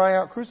people that were crying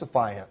out,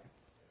 crucify him.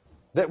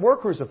 That were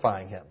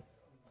crucifying him.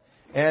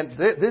 And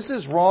this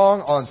is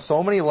wrong on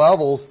so many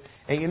levels.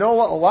 And you know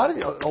what?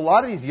 A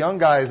lot of these young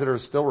guys that are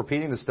still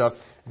repeating this stuff,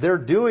 they're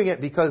doing it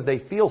because they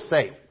feel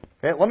safe.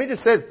 Okay? Let me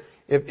just say,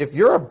 if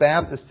you're a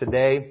Baptist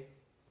today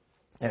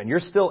and you're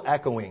still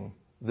echoing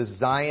the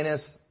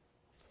Zionist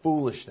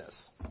foolishness,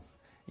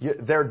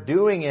 they're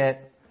doing it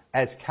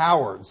as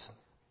cowards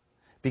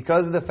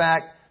because of the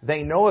fact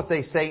they know if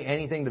they say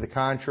anything to the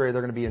contrary,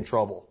 they're going to be in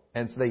trouble.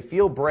 And so they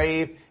feel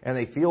brave and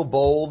they feel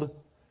bold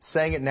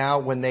saying it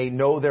now when they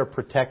know they're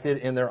protected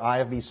in their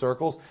IFB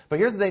circles. But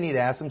here's what they need to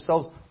ask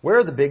themselves. Where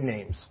are the big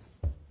names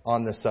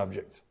on this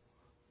subject?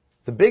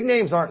 The big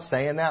names aren't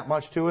saying that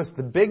much to us.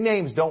 The big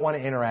names don't want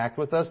to interact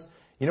with us.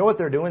 You know what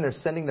they're doing? They're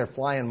sending their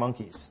flying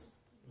monkeys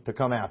to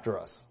come after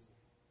us.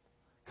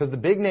 Because the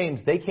big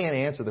names, they can't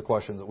answer the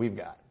questions that we've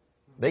got.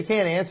 They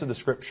can't answer the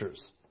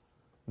scriptures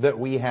that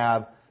we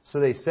have. So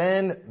they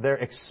send their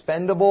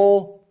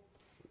expendable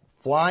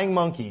flying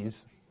monkeys,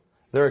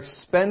 their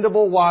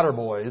expendable water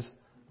boys,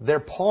 their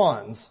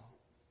pawns,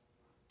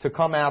 to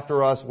come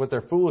after us with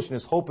their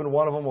foolishness, hoping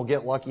one of them will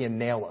get lucky and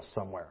nail us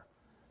somewhere.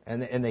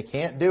 And they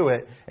can't do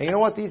it. And you know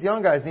what? These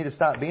young guys need to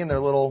stop being their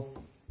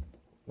little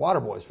water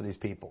boys for these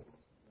people.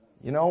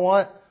 You know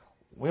what?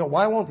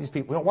 Why won't these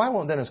people? Why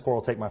won't Dennis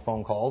Coral take my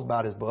phone calls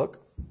about his book?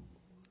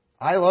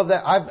 I love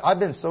that. I've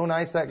been so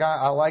nice to that guy.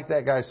 I like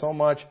that guy so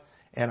much.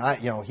 And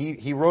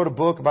he wrote a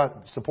book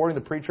about supporting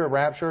the preacher of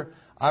Rapture.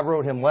 I've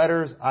wrote him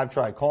letters. I've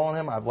tried calling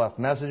him. I've left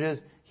messages.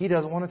 He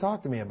doesn't want to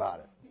talk to me about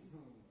it.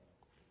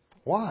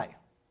 Why?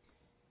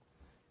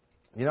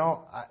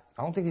 I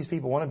don't think these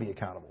people want to be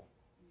accountable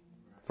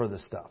for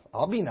this stuff.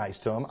 I'll be nice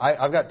to them.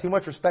 I've got too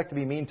much respect to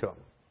be mean to them.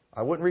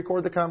 I wouldn't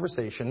record the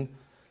conversation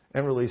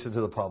and release it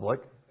to the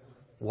public.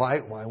 Why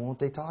won't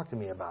they talk to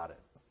me about it?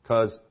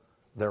 Because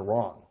they're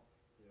wrong.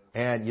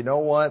 And you know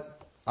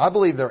what? I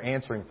believe they're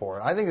answering for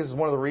it. I think this is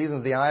one of the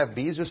reasons the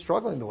IFB is just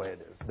struggling the way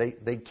it is.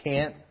 They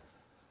can't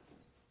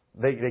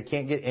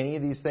get any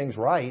of these things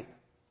right.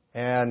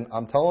 And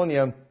I'm telling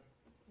you,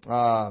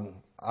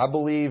 I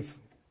believe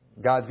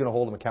God's going to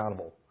hold them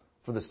accountable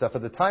for this stuff.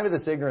 At the time of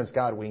this ignorance,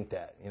 God winked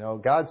at.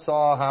 God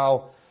saw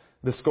how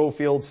the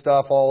Schofield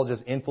stuff all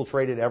just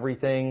infiltrated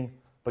everything.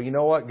 But you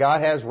know what?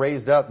 God has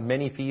raised up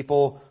many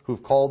people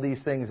who've called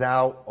these things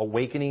out,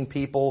 awakening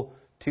people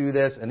to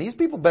this. And these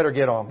people better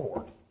get on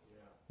board.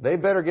 They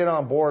better get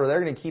on board or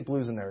they're going to keep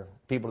losing their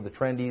people to the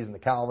Trendies and the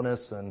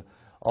Calvinists and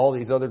all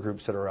these other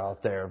groups that are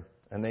out there.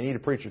 And they need to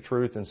preach the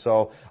truth. And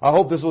so I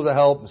hope this was a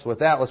help. So with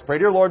that, let's pray.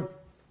 Dear Lord,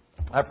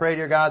 I pray,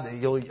 dear God, that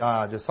you'll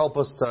just help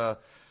us to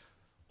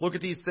look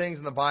at these things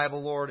in the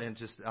Bible, Lord, and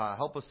just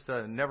help us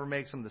to never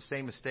make some of the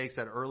same mistakes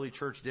that early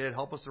church did.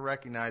 Help us to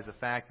recognize the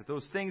fact that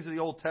those things of the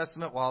Old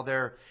Testament, while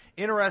they're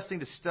interesting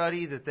to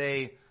study, that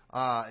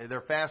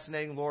they're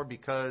fascinating, Lord,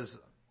 because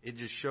it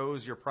just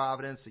shows your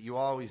providence, that you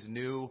always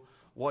knew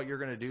what you're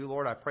going to do,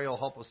 Lord. I pray you'll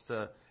help us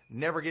to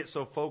never get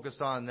so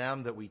focused on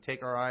them that we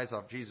take our eyes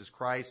off Jesus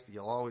Christ.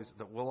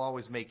 That we'll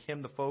always make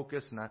Him the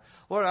focus. And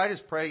Lord, I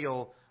just pray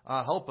you'll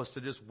help us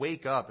to just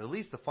wake up, at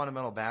least the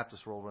fundamental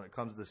Baptist world, when it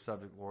comes to this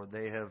subject, Lord.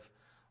 They have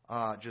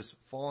just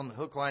fallen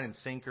hook, line, and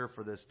sinker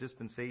for this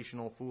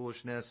dispensational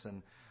foolishness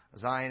and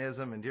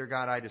Zionism. And dear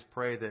God, I just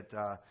pray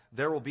that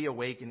there will be an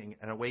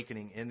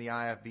awakening in the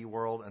IFB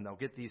world, and they'll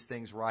get these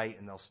things right,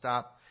 and they'll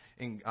stop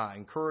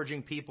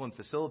encouraging people and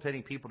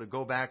facilitating people to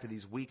go back to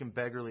these weak and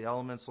beggarly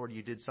elements. Lord,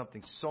 you did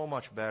something so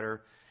much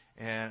better,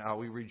 and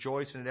we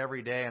rejoice in it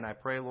every day. And I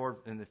pray, Lord,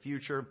 in the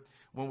future,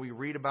 when we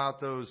read about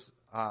those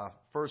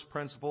first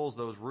principles,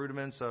 those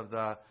rudiments of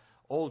the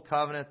Old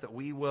Covenant, that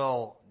we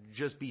will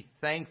just be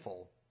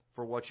thankful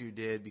for what you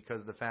did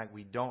because of the fact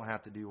we don't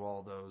have to do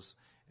all those.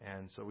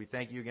 And so we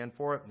thank you again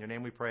for it. In your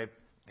name we pray.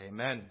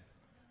 Amen.